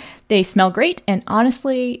 etc. They smell great, and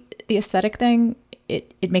honestly, the aesthetic thing,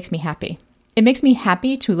 it makes me happy. It makes me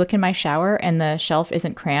happy to look in my shower and the shelf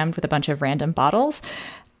isn't crammed with a bunch of random bottles.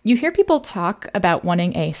 You hear people talk about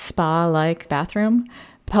wanting a spa-like bathroom.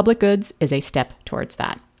 Public Goods is a step towards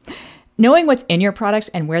that. Knowing what's in your products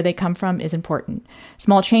and where they come from is important.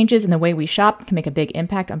 Small changes in the way we shop can make a big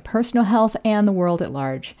impact on personal health and the world at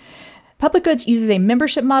large. Public Goods uses a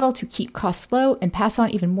membership model to keep costs low and pass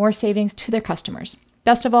on even more savings to their customers.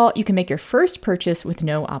 Best of all, you can make your first purchase with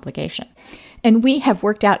no obligation. And we have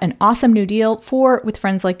worked out an awesome new deal for With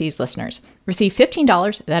Friends Like These listeners. Receive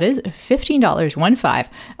 $15, that is $15,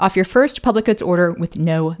 off your first Public Goods order with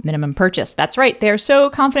no minimum purchase. That's right, they are so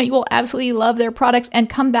confident you will absolutely love their products and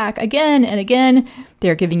come back again and again.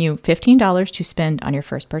 They're giving you $15 to spend on your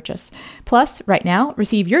first purchase. Plus, right now,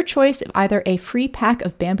 receive your choice of either a free pack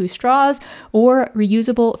of bamboo straws or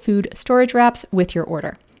reusable food storage wraps with your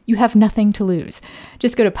order. You have nothing to lose.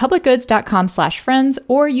 Just go to publicgoods.com/friends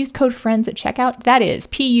or use code FRIENDS at checkout. That is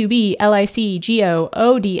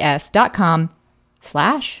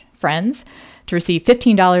publicgoods.com/friends to receive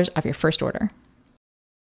 $15 off your first order.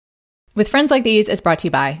 With Friends Like These is brought to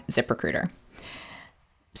you by ZipRecruiter.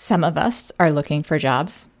 Some of us are looking for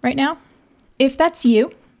jobs right now. If that's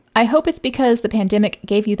you, I hope it's because the pandemic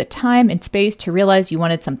gave you the time and space to realize you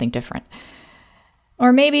wanted something different.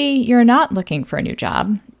 Or maybe you're not looking for a new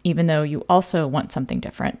job, even though you also want something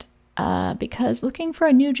different, because looking for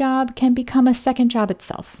a new job can become a second job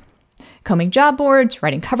itself. Combing job boards,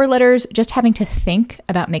 writing cover letters, just having to think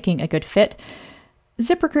about making a good fit,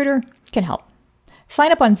 ZipRecruiter can help.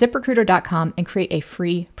 Sign up on ZipRecruiter.com and create a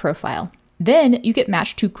free profile. Then you get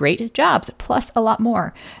matched to great jobs, plus a lot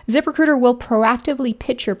more. ZipRecruiter will proactively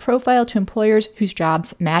pitch your profile to employers whose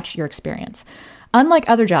jobs match your experience. Unlike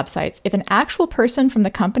other job sites, if an actual person from the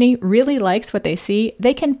company really likes what they see,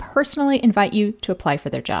 they can personally invite you to apply for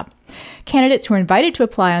their job. Candidates who are invited to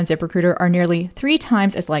apply on ZipRecruiter are nearly 3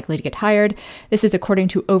 times as likely to get hired. This is according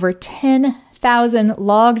to over 10,000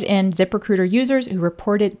 logged-in ZipRecruiter users who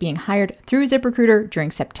reported being hired through ZipRecruiter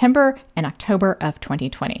during September and October of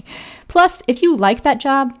 2020. Plus, if you like that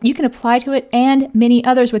job, you can apply to it and many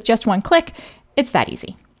others with just one click. It's that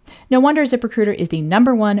easy. No wonder ZipRecruiter is the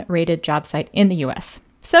 #1 rated job site in the US.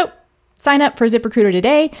 So sign up for ZipRecruiter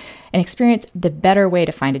today and experience the better way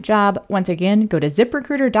to find a job. Once again, go to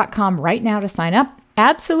ZipRecruiter.com right now to sign up,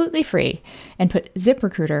 absolutely free, and put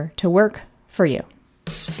ZipRecruiter to work for you.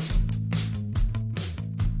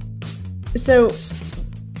 So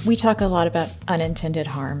we talk a lot about unintended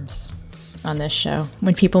harms on this show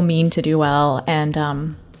when people mean to do well. And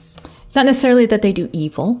it's not necessarily that they do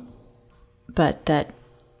evil, but that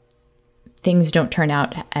things don't turn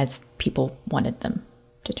out as people wanted them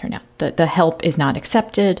to turn out. The help is not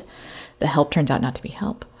accepted. The help turns out not to be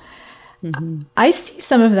help. Mm-hmm. I see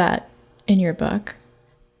some of that in your book.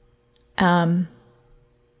 I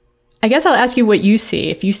guess I'll ask you what you see,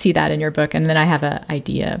 if you see that in your book, and then I have an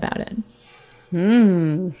idea about it.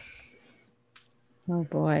 Oh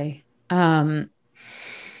boy. I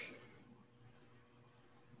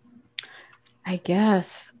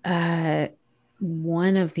guess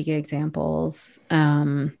one of the examples,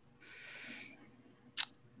 2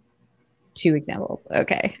 examples.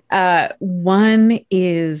 Okay. One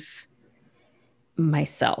is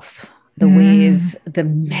myself, the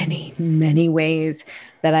many, many ways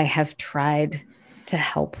that I have tried to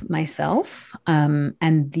help myself,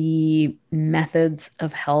 and the methods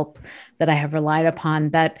of help that I have relied upon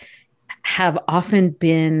that have often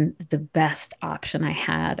been the best option I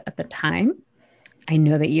had at the time. I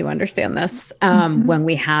know that you understand this. When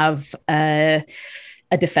we have a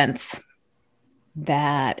defense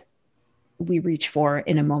that we reach for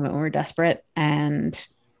in a moment when we're desperate and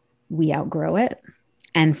we outgrow it.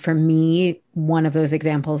 And for me, one of those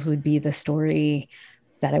examples would be the story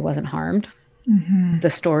that I wasn't harmed. Mm-hmm. The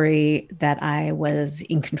story that I was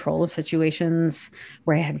in control of situations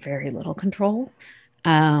where I had very little control.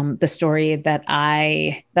 The story that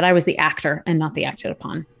I was the actor and not the acted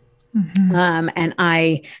upon. And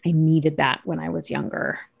I needed that when I was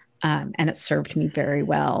younger. And it served me very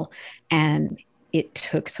well. And it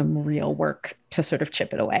took some real work to sort of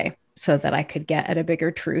chip it away so that I could get at a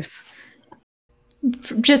bigger truth.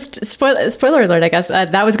 Just spoiler alert, I guess.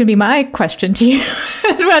 That was going to be my question to you,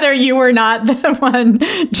 whether you were not the one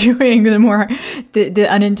doing the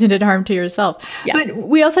unintended harm to yourself. Yeah. But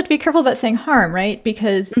we also have to be careful about saying harm, right?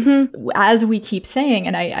 Because as we keep saying,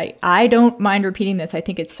 and I don't mind repeating this, I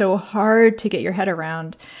think it's so hard to get your head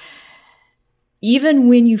around. Even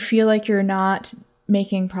when you feel like you're not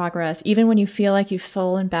making progress, even when you feel like you've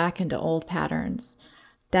fallen back into old patterns,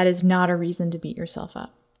 that is not a reason to beat yourself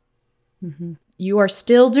up. You are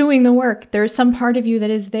still doing the work. There's some part of you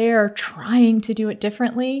that is there trying to do it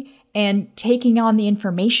differently and taking on the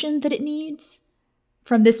information that it needs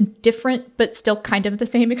from this different but still kind of the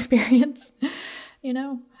same experience, you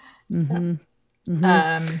know?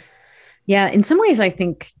 Yeah, in some ways, I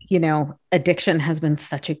think, addiction has been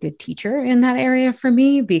such a good teacher in that area for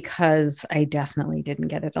me, because I definitely didn't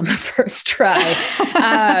get it on the first try.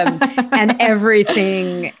 And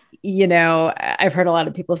everything, I've heard a lot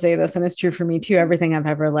of people say this, and it's true for me too. Everything I've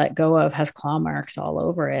ever let go of has claw marks all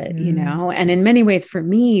over it, and in many ways for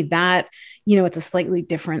me that, it's a slightly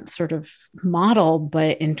different sort of model,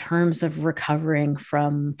 but in terms of recovering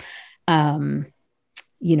from, my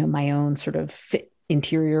own sort of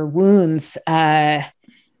interior wounds,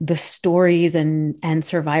 the stories and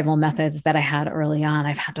survival methods that I had early on,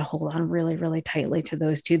 I've had to hold on really, really tightly to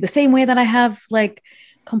those two, the same way that I have like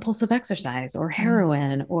compulsive exercise or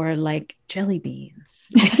heroin or like jelly beans,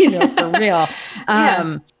 for real.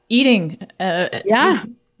 Eating.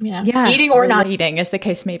 Eating or not eating, as the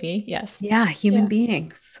case may be. Yes. Yeah. Human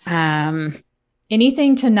beings.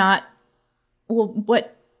 Anything to not,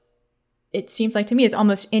 what it seems like to me is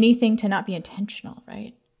almost anything to not be intentional,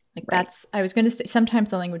 right? Like that's, I was going to say, sometimes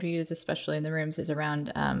the language we use, especially in the rooms, is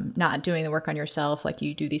around not doing the work on yourself. Like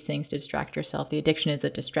you do these things to distract yourself. The addiction is a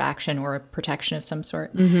distraction or a protection of some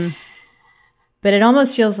sort. But it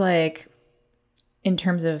almost feels like, in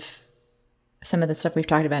terms of some of the stuff we've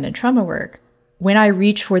talked about in trauma work, when I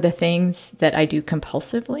reach for the things that I do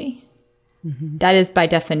compulsively, that is by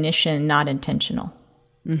definition not intentional.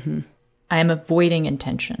 I am avoiding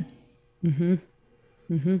intention.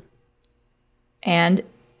 And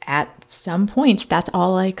at some point, that's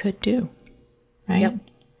all I could do, right? Yep.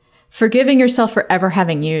 Forgiving yourself for ever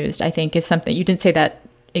having used, I think, is something, you didn't say that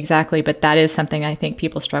exactly, but that is something I think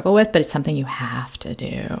people struggle with, but it's something you have to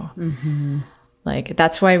do. Like,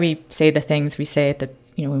 that's why we say the things we say at the,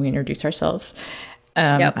 when we introduce ourselves.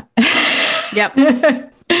 Yep.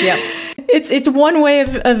 It's one way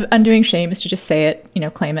of undoing shame is to just say it,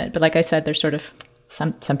 claim it. But like I said, there's sort of,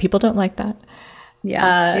 some people don't like that.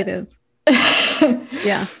 Yeah, it is.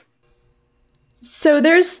 Yeah. So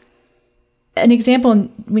there's an example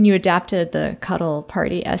when you adapted the Cuddle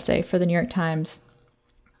Party essay for the New York Times.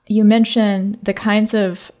 You mentioned the kinds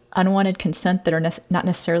of unwanted consent that are not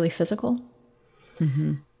necessarily physical.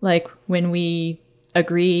 Like when we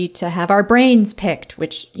agree to have our brains picked,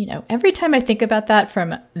 which, every time I think about that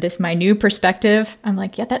from my new perspective, I'm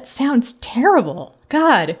like, yeah, that sounds terrible.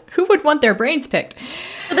 God, who would want their brains picked?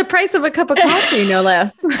 For the price of a cup of coffee, no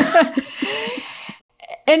less.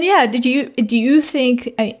 And yeah, do you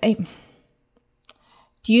think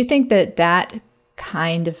that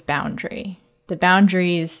kind of boundary, the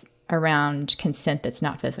boundaries around consent that's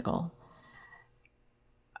not physical,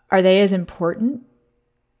 are they as important?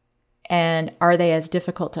 And are they as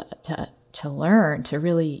difficult to learn, to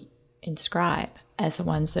really inscribe as the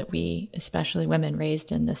ones that we, especially women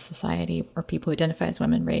raised in this society, or people who identify as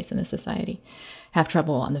women raised in this society, have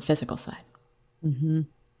trouble on the physical side?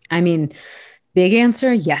 I mean, big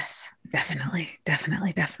answer, yes, definitely.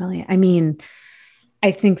 I mean,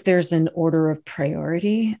 I think there's an order of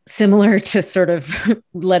priority similar to sort of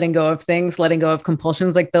letting go of things, letting go of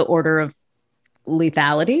compulsions, like the order of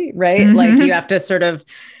lethality, right? Like you have to sort of,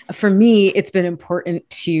 for me, it's been important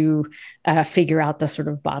to figure out the sort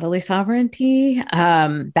of bodily sovereignty.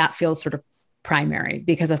 That feels sort of primary,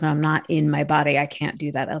 because if I'm not in my body, I can't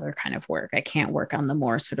do that other kind of work. I can't work on the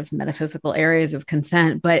more sort of metaphysical areas of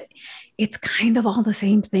consent, but it's kind of all the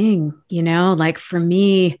same thing, like for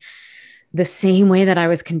me, the same way that I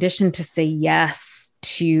was conditioned to say yes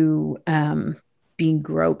to being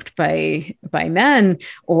groped by men,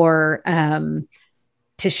 or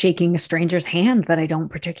to shaking a stranger's hand that I don't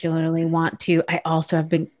particularly want to. I also have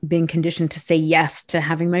been conditioned to say yes to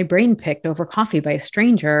having my brain picked over coffee by a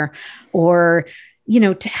stranger, or,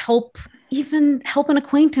 to help an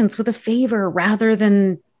acquaintance with a favor rather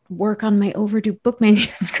than work on my overdue book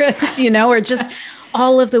manuscript, or just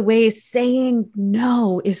all of the ways saying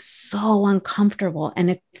no is so uncomfortable, and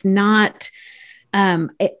it's not,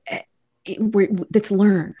 it's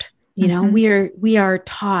learned. You know, we are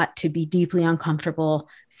taught to be deeply uncomfortable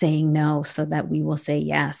saying no so that we will say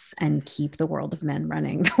yes and keep the world of men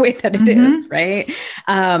running the way that it is, right?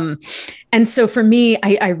 And so for me,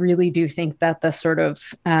 I really do think that the sort of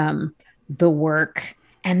the work,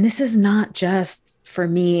 and this is not just for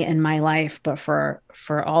me in my life, but for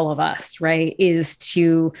all of us, right, is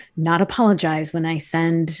to not apologize when I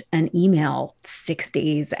send an email 6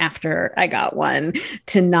 days after I got one,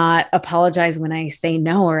 to not apologize when I say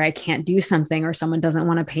no, or I can't do something, or someone doesn't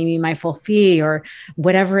want to pay me my full fee, or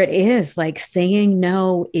whatever it is. Like, saying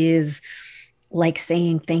no is like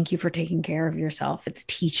saying thank you for taking care of yourself. It's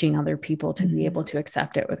teaching other people to be able to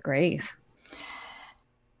accept it with grace.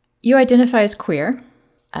 You identify as queer.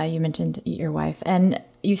 You mentioned your wife, and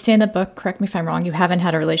you say in the book, correct me if I'm wrong, you haven't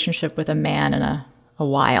had a relationship with a man in a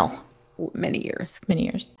while. Many years.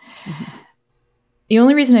 The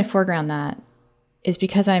only reason I foreground that is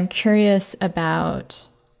because I'm curious about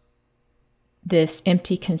this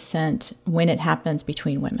empty consent when it happens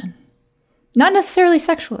between women. Not necessarily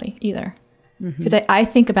sexually either. Because I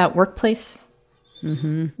think about workplace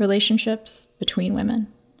relationships between women.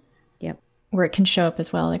 Yep. Where it can show up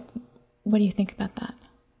as well. Like, what do you think about that?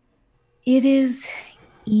 It is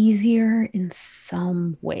easier in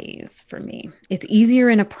some ways for me. It's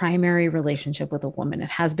easier in a primary relationship with a woman. It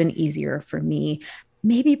has been easier for me,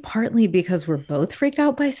 maybe partly because we're both freaked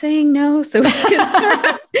out by saying no. So we can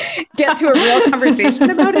sort of get to a real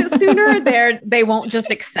conversation about it sooner. They won't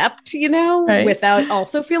just accept, right, without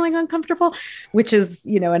also feeling uncomfortable, which is,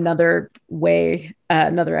 another way,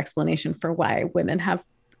 another explanation for why women have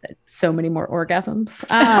so many more orgasms.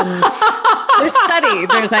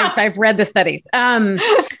 I've read the studies.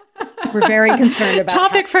 We're very concerned about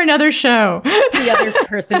topic for another show the other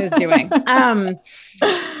person is doing.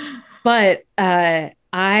 But I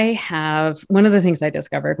have, one of the things I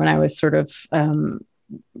discovered when I was sort of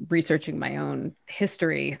researching my own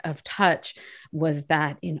history of touch was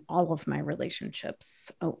that in all of my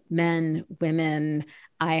relationships, men, women,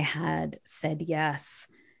 I had said yes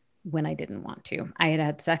when I didn't want to. I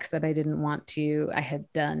had sex that I didn't want to. I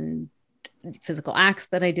had done physical acts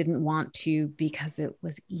that I didn't want to, because it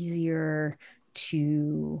was easier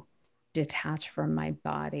to detach from my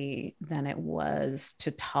body than it was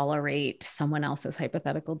to tolerate someone else's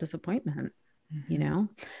hypothetical disappointment,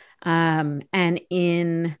 and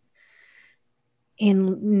in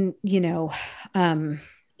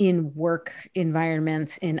work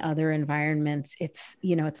environments, in other environments, it's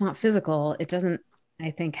not physical. It doesn't, I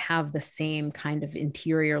think, have the same kind of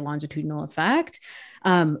interior longitudinal effect,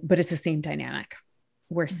 but it's the same dynamic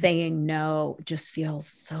where saying no just feels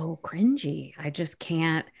so cringy. I just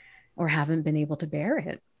can't, or haven't been able to bear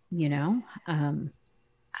it,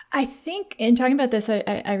 I think in talking about this,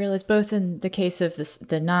 I realized both in the case of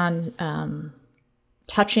the non-touching,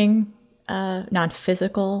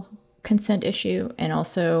 non-physical consent issue, and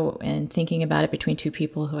also in thinking about it between two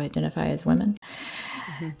people who identify as women.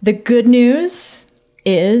 The good news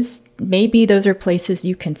is maybe those are places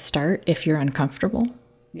you can start if you're uncomfortable.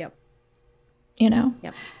 Yep.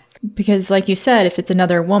 Yep. Because like you said, if it's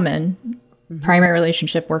another woman, primary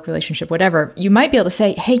relationship, work relationship, whatever, you might be able to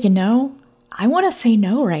say, hey, I want to say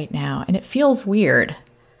no right now, and it feels weird.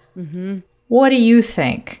 What do you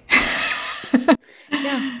think?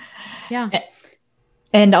 Yeah.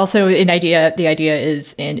 And also the idea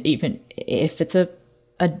is, and even if it's a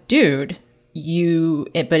dude,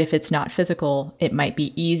 but if it's not physical, it might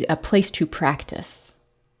be a place to practice,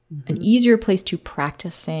 an easier place to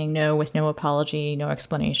practice saying no with no apology, no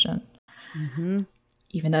explanation,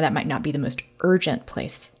 even though that might not be the most urgent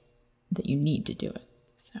place that you need to do it.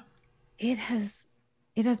 So it has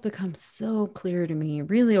become so clear to me,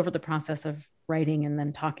 really, over the process of writing and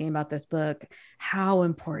then talking about this book, how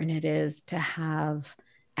important it is to have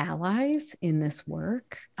allies in this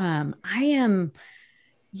work. I am,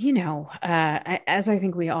 as I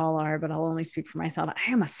think we all are, but I'll only speak for myself,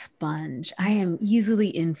 I am a sponge. I am easily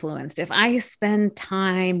influenced. If I spend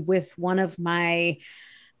time with one of my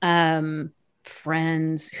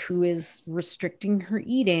friends who is restricting her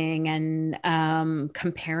eating and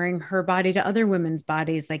comparing her body to other women's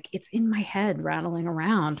bodies, like, it's in my head rattling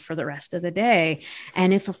around for the rest of the day.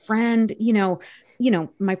 And if a friend,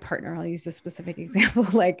 my partner, I'll use a specific example,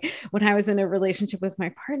 like when I was in a relationship with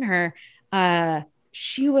my partner,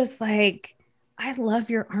 she was like, I love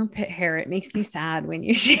your armpit hair. It makes me sad when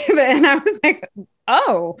you shave it. And I was like,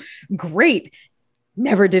 oh, great.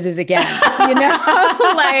 Never did it again.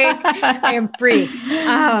 Like, I am free.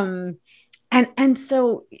 And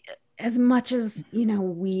so as much as,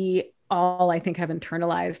 we all, I think, have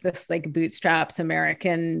internalized this like bootstraps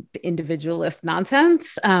American individualist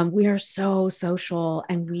nonsense, we are so social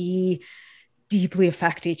and we deeply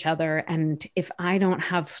affect each other. And if I don't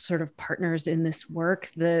have sort of partners in this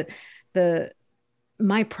work,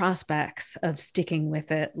 my prospects of sticking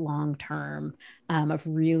with it long term, of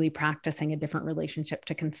really practicing a different relationship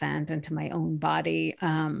to consent and to my own body,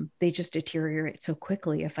 they just deteriorate so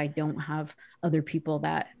quickly if I don't have other people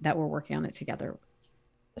that we're working on it together.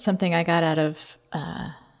 Something I got out of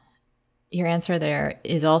your answer there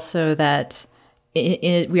is also that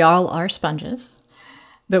we all are sponges,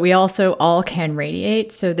 but we also all can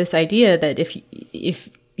radiate. So this idea that if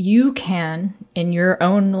you can, in your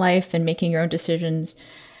own life and making your own decisions,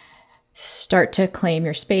 start to claim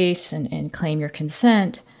your space and claim your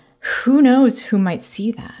consent, who knows who might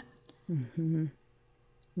see that? Mm-hmm.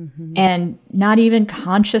 Mm-hmm. And not even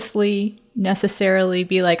consciously necessarily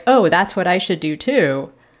be like, oh, that's what I should do too.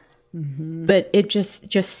 Mm-hmm. But it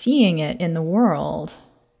just seeing it in the world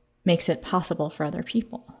makes it possible for other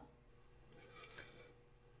people.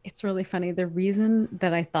 It's really funny. The reason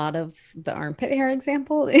that I thought of the armpit hair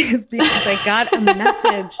example is because I got a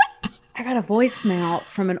message. I got a voicemail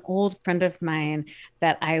from an old friend of mine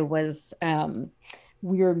that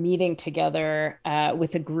we were meeting together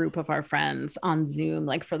with a group of our friends on Zoom,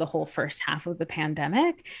 like for the whole first half of the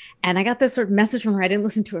pandemic. And I got this sort of message from her. I didn't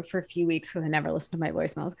listen to it for a few weeks because I never listen to my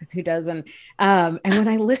voicemails, because who doesn't? And when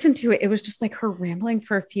I listened to it, it was just like her rambling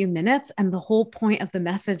for a few minutes. And the whole point of the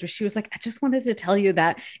message was, she was like, I just wanted to tell you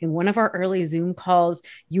that in one of our early Zoom calls,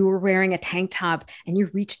 you were wearing a tank top and you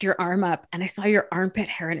reached your arm up and I saw your armpit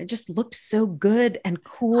hair and it just looked so good and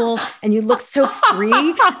cool. And you looked so free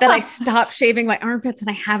that I stopped shaving my armpits. And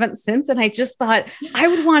I haven't since. And I just thought I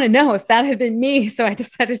would want to know if that had been me. So I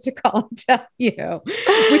decided to call and tell you,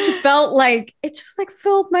 which felt like it just like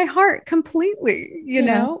filled my heart completely, you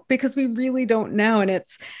know, because we really don't know. And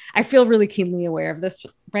I feel really keenly aware of this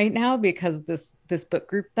right now because this book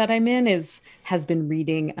group that I'm in has been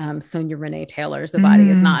reading Sonia Renee Taylor's The Body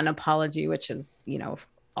Is Not an Apology, which is,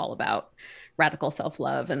 all about radical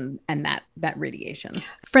self-love and that radiation.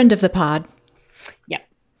 Friend of the pod. Yep.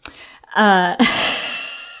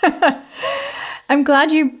 I'm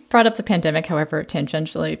glad you brought up the pandemic, however,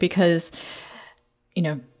 tangentially, because,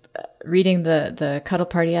 reading the Cuddle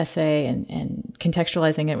Party essay and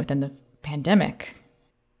contextualizing it within the pandemic,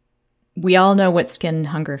 we all know what skin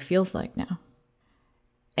hunger feels like now.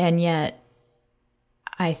 And yet,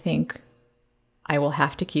 I think I will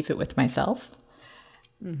have to keep it with myself.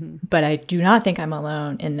 Mm-hmm. But I do not think I'm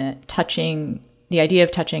alone in that the idea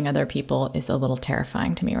of touching other people is a little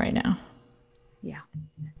terrifying to me right now. Yeah.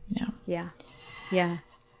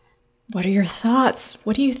 What are your thoughts?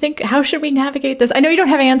 What do you think? How should we navigate this? I know you don't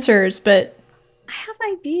have answers, but I have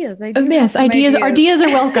ideas. Yes, ideas are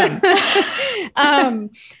welcome. I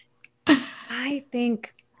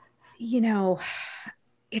think,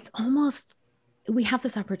 it's almost, we have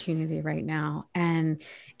this opportunity right now, and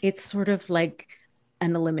it's sort of like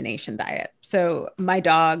an elimination diet. So my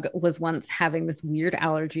dog was once having this weird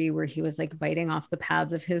allergy where he was like biting off the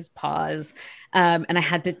pads of his paws. And I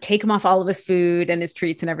had to take him off all of his food and his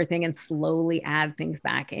treats and everything and slowly add things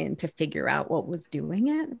back in to figure out what was doing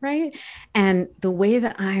it. Right. And the way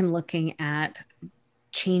that I'm looking at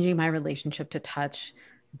changing my relationship to touch,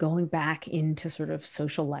 going back into sort of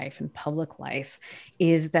social life and public life,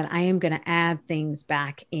 is that I am going to add things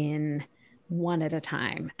back in one at a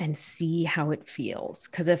time and see how it feels.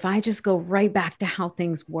 Because if I just go right back to how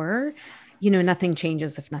things were, nothing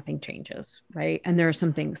changes if nothing changes, right? And there are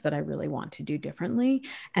some things that I really want to do differently.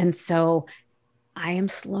 And so I am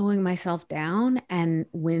slowing myself down. And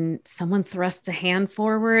when someone thrusts a hand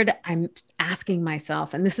forward, I'm asking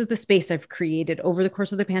myself, and this is the space I've created over the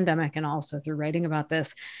course of the pandemic and also through writing about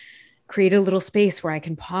this, create a little space where I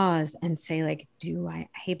can pause and say, like,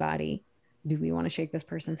 hey, body, do we want to shake this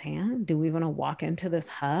person's hand? Do we want to walk into this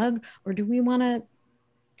hug? Or do we want to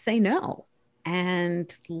say no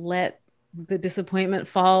and let the disappointment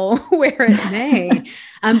fall where it may?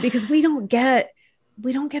 Because we don't get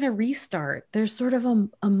a restart. There's sort of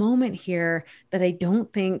a moment here that I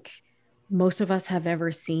don't think most of us have ever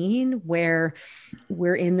seen, where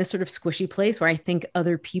we're in this sort of squishy place where I think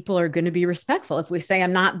other people are going to be respectful. If we say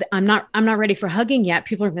I'm not ready for hugging yet,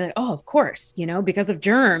 people are going to be like, oh, of course, because of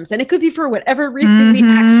germs. And it could be for whatever reason we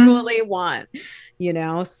actually want,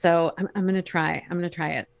 so I'm going to try. I'm going to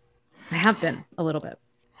try it. I have been a little bit.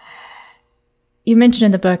 You mentioned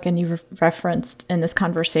in the book, and you referenced in this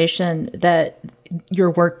conversation, that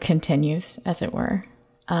your work continues, as it were,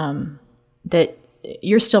 that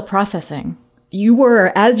you're still processing. You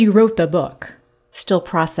were, as you wrote the book, still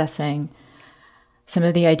processing some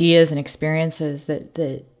of the ideas and experiences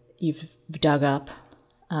that you've dug up,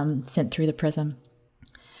 sent through the prism.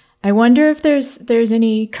 I wonder if there's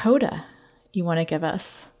any coda you want to give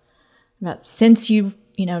us about since you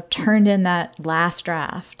turned in that last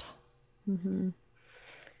draft. Mm-hmm.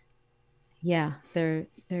 Yeah, there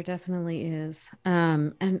definitely is.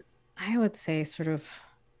 And I would say sort of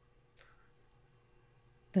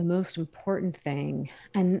the most important thing,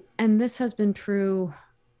 and this has been true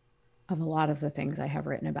of a lot of the things I have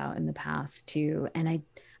written about in the past too. And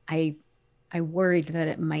I worried that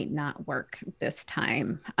it might not work this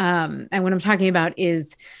time. And what I'm talking about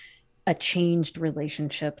is a changed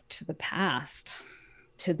relationship to the past,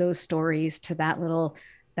 to those stories, to that little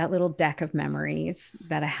deck of memories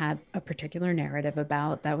that I had a particular narrative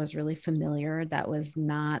about that was really familiar, that was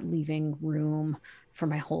not leaving room for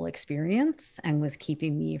my whole experience and was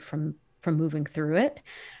keeping me from moving through it.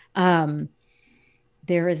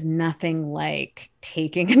 There is nothing like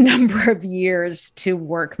taking a number of years to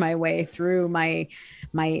work my way through my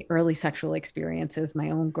early sexual experiences, my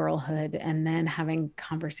own girlhood, and then having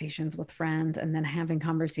conversations with friends, and then having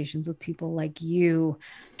conversations with people like you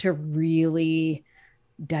to really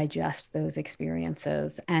digest those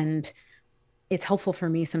experiences. And it's helpful for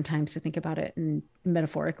me sometimes to think about it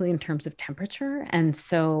metaphorically in terms of temperature. And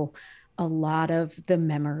so a lot of the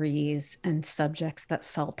memories and subjects that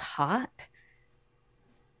felt hot,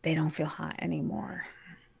 they don't feel hot anymore,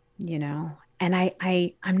 and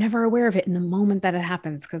I'm never aware of it in the moment that it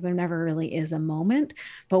happens, because there never really is a moment.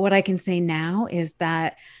 But what I can say now is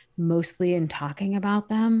that mostly in talking about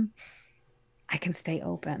them, I can stay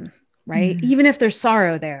open, right? Mm-hmm. Even if there's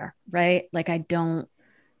sorrow there, right? Like I don't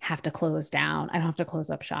have to close down. I don't have to close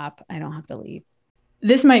up shop. I don't have to leave.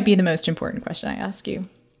 This might be the most important question I ask you.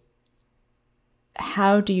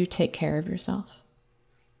 How do you take care of yourself?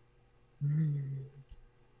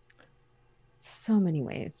 So many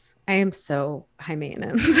ways. I am so high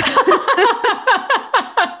maintenance.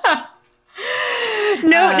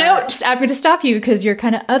 No, I'm going to stop you because you're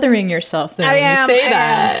kind of othering yourself when you say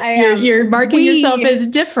that. I am. You're marking yourself as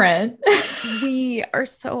different. We are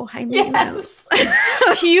so high maintenance.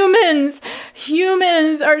 Yes.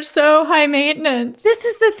 Humans are so high maintenance. This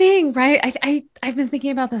is the thing, right? I've been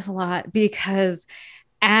thinking about this a lot, because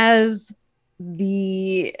as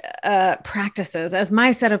the practices, as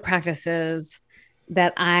my set of practices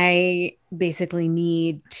that I basically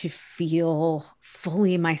need to feel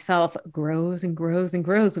fully myself grows and grows and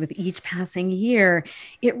grows with each passing year,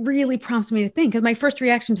 it really prompts me to think, because my first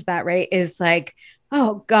reaction to that, right, is like,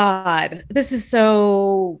 oh God, this is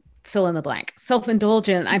so fill in the blank,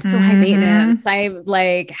 self-indulgent. I'm so high maintenance. I'm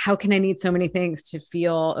like, how can I need so many things to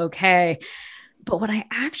feel okay? But what I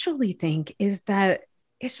actually think is that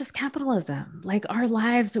it's just capitalism. Like our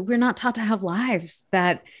lives, we're not taught to have lives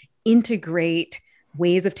that integrate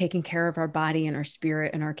ways of taking care of our body and our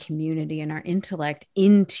spirit and our community and our intellect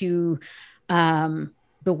into the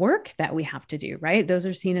work that we have to do, right? Those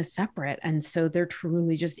are seen as separate. And so there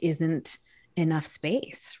truly just isn't enough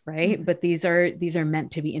space, right? Mm-hmm. But these are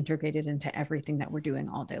meant to be integrated into everything that we're doing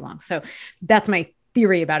all day long. So that's my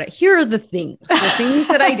theory about it. Here are the things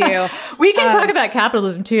that I do. We can talk about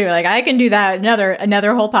capitalism too. Like I can do that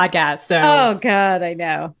another whole podcast. So oh God, I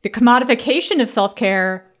know. The commodification of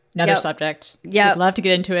self-care, another subject. Yeah. I'd love to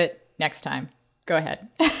get into it next time. Go ahead.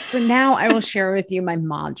 For now, I will share with you my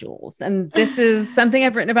modules. And this is something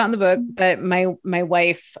I've written about in the book, but my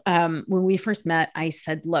wife, when we first met, I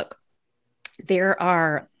said, look, there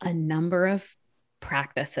are a number of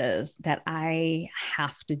practices that I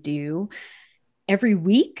have to do every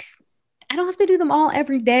week. I don't have to do them all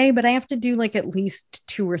every day, but I have to do like at least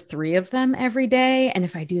 2 or 3 of them every day. And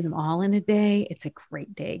if I do them all in a day, it's a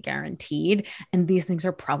great day, guaranteed. And these things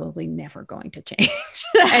are probably never going to change.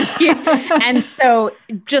 And so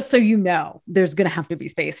just so you know, there's going to have to be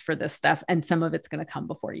space for this stuff. And some of it's going to come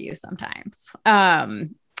before you sometimes.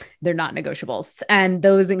 They're not negotiables. And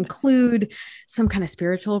those include some kind of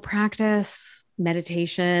spiritual practice,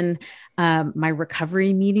 meditation, my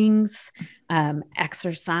recovery meetings,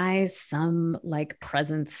 exercise, some like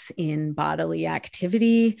presence in bodily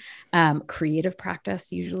activity, creative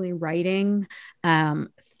practice, usually writing,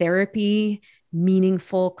 therapy,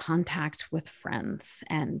 meaningful contact with friends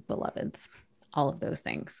and beloveds, all of those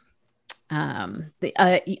things.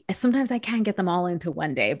 Sometimes I can get them all into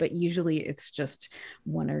one day, but usually it's just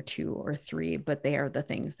 1 or 2 or 3, but they are the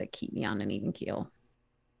things that keep me on an even keel.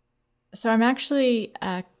 So I'm actually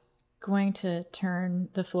going to turn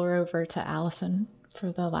the floor over to Allison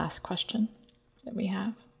for the last question that we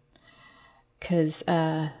have, because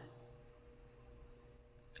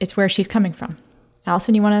it's where she's coming from.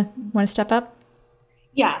 Allison, you want to step up?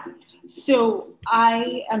 Yeah. So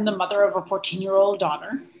I am the mother of a 14-year-old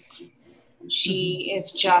daughter. She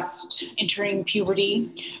is just entering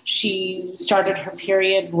puberty. She started her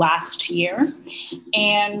period last year.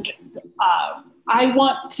 And I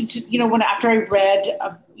want to, after I read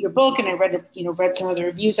your book and I read some of the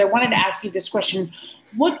reviews, I wanted to ask you this question.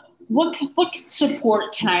 What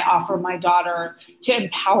support can I offer my daughter to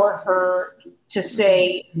empower her to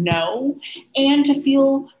say no and to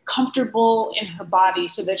feel comfortable in her body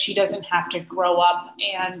so that she doesn't have to grow up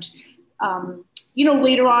and,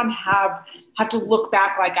 later on have to look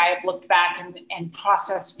back like I have looked back and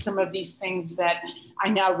processed some of these things that I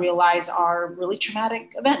now realize are really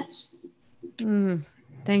traumatic events?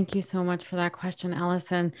 Thank you so much for that question,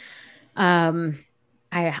 Allison.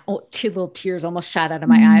 Two little tears almost shot out of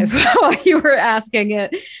my eyes while you were asking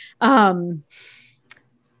it.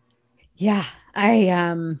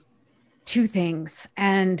 Two things.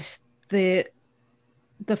 And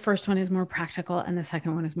the first one is more practical and the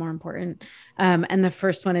second one is more important. And the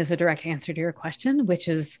first one is a direct answer to your question, which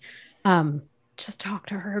is just talk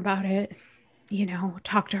to her about it.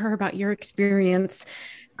 Talk to her about your experience,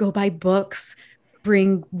 go buy books,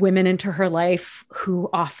 bring women into her life who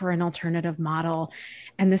offer an alternative model.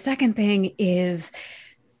 And the second thing is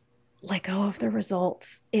let go of the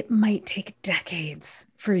results. It might take decades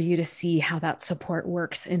for you to see how that support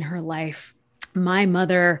works in her life. My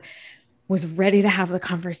mother was ready to have the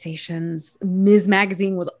conversations. Ms.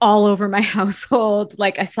 Magazine was all over my household.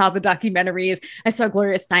 Like, I saw the documentaries. I saw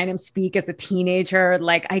Gloria Steinem speak as a teenager.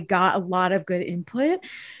 Like, I got a lot of good input.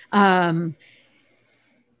 One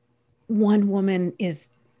woman is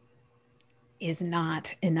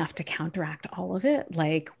not enough to counteract all of it.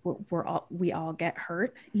 Like, we all get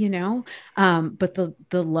hurt, but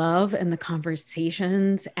the love and the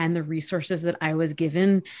conversations and the resources that I was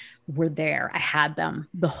given were there. I had them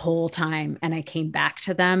the whole time and I came back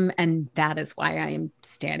to them. And that is why I am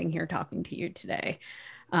standing here talking to you today.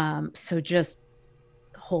 So just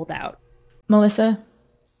hold out. Melissa,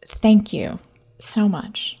 thank you so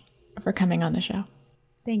much for coming on the show.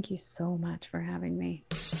 Thank you so much for having me.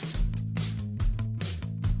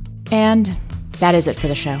 And that is it for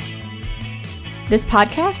the show. This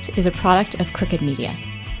podcast is a product of Crooked Media.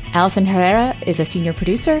 Allison Herrera is a senior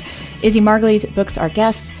producer. Izzy Margulies books our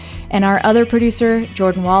guests. And our other producer,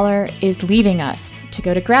 Jordan Waller, is leaving us to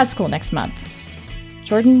go to grad school next month.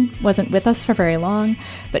 Jordan wasn't with us for very long,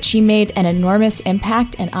 but she made an enormous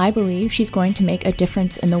impact, and I believe she's going to make a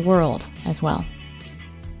difference in the world as well.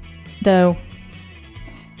 Though,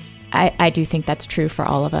 I do think that's true for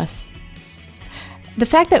all of us. The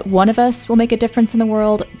fact that one of us will make a difference in the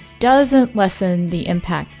world doesn't lessen the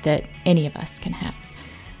impact that any of us can have.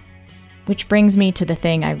 Which brings me to the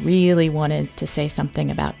thing I really wanted to say something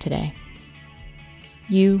about today.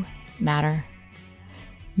 You matter.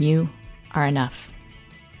 You are enough.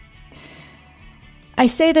 I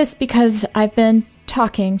say this because I've been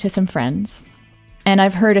talking to some friends, and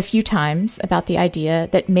I've heard a few times about the idea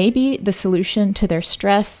that maybe the solution to their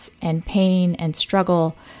stress and pain and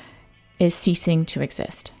struggle is ceasing to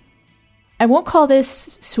exist. I won't call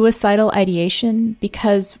this suicidal ideation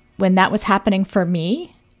because when that was happening for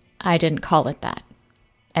me, I didn't call it that.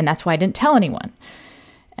 And that's why I didn't tell anyone.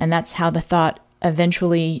 And that's how the thought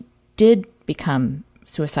eventually did become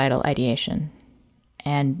suicidal ideation.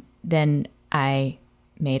 And then I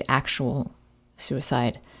made actual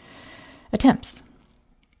suicide attempts.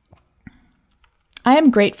 I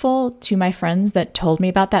am grateful to my friends that told me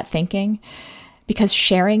about that thinking because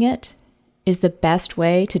sharing it is the best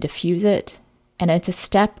way to diffuse it, and it's a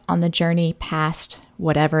step on the journey past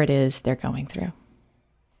whatever it is they're going through.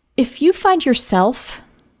 If you find yourself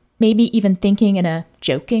maybe even thinking in a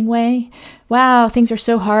joking way, wow, things are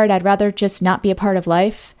so hard, I'd rather just not be a part of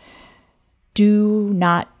life, do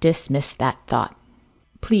not dismiss that thought.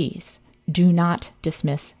 Please, do not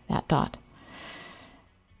dismiss that thought.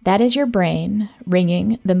 That is your brain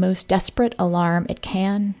ringing the most desperate alarm it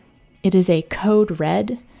can. It is a code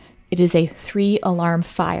red. It is a 3-alarm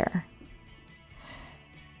fire.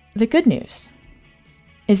 The good news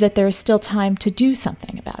is that there is still time to do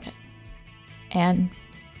something about it. And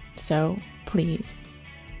so, please,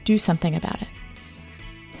 do something about it.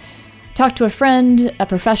 Talk to a friend, a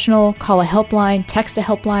professional, call a helpline, text a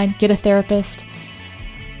helpline, get a therapist.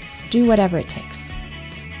 Do whatever it takes.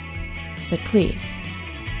 But please,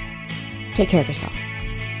 take care of yourself.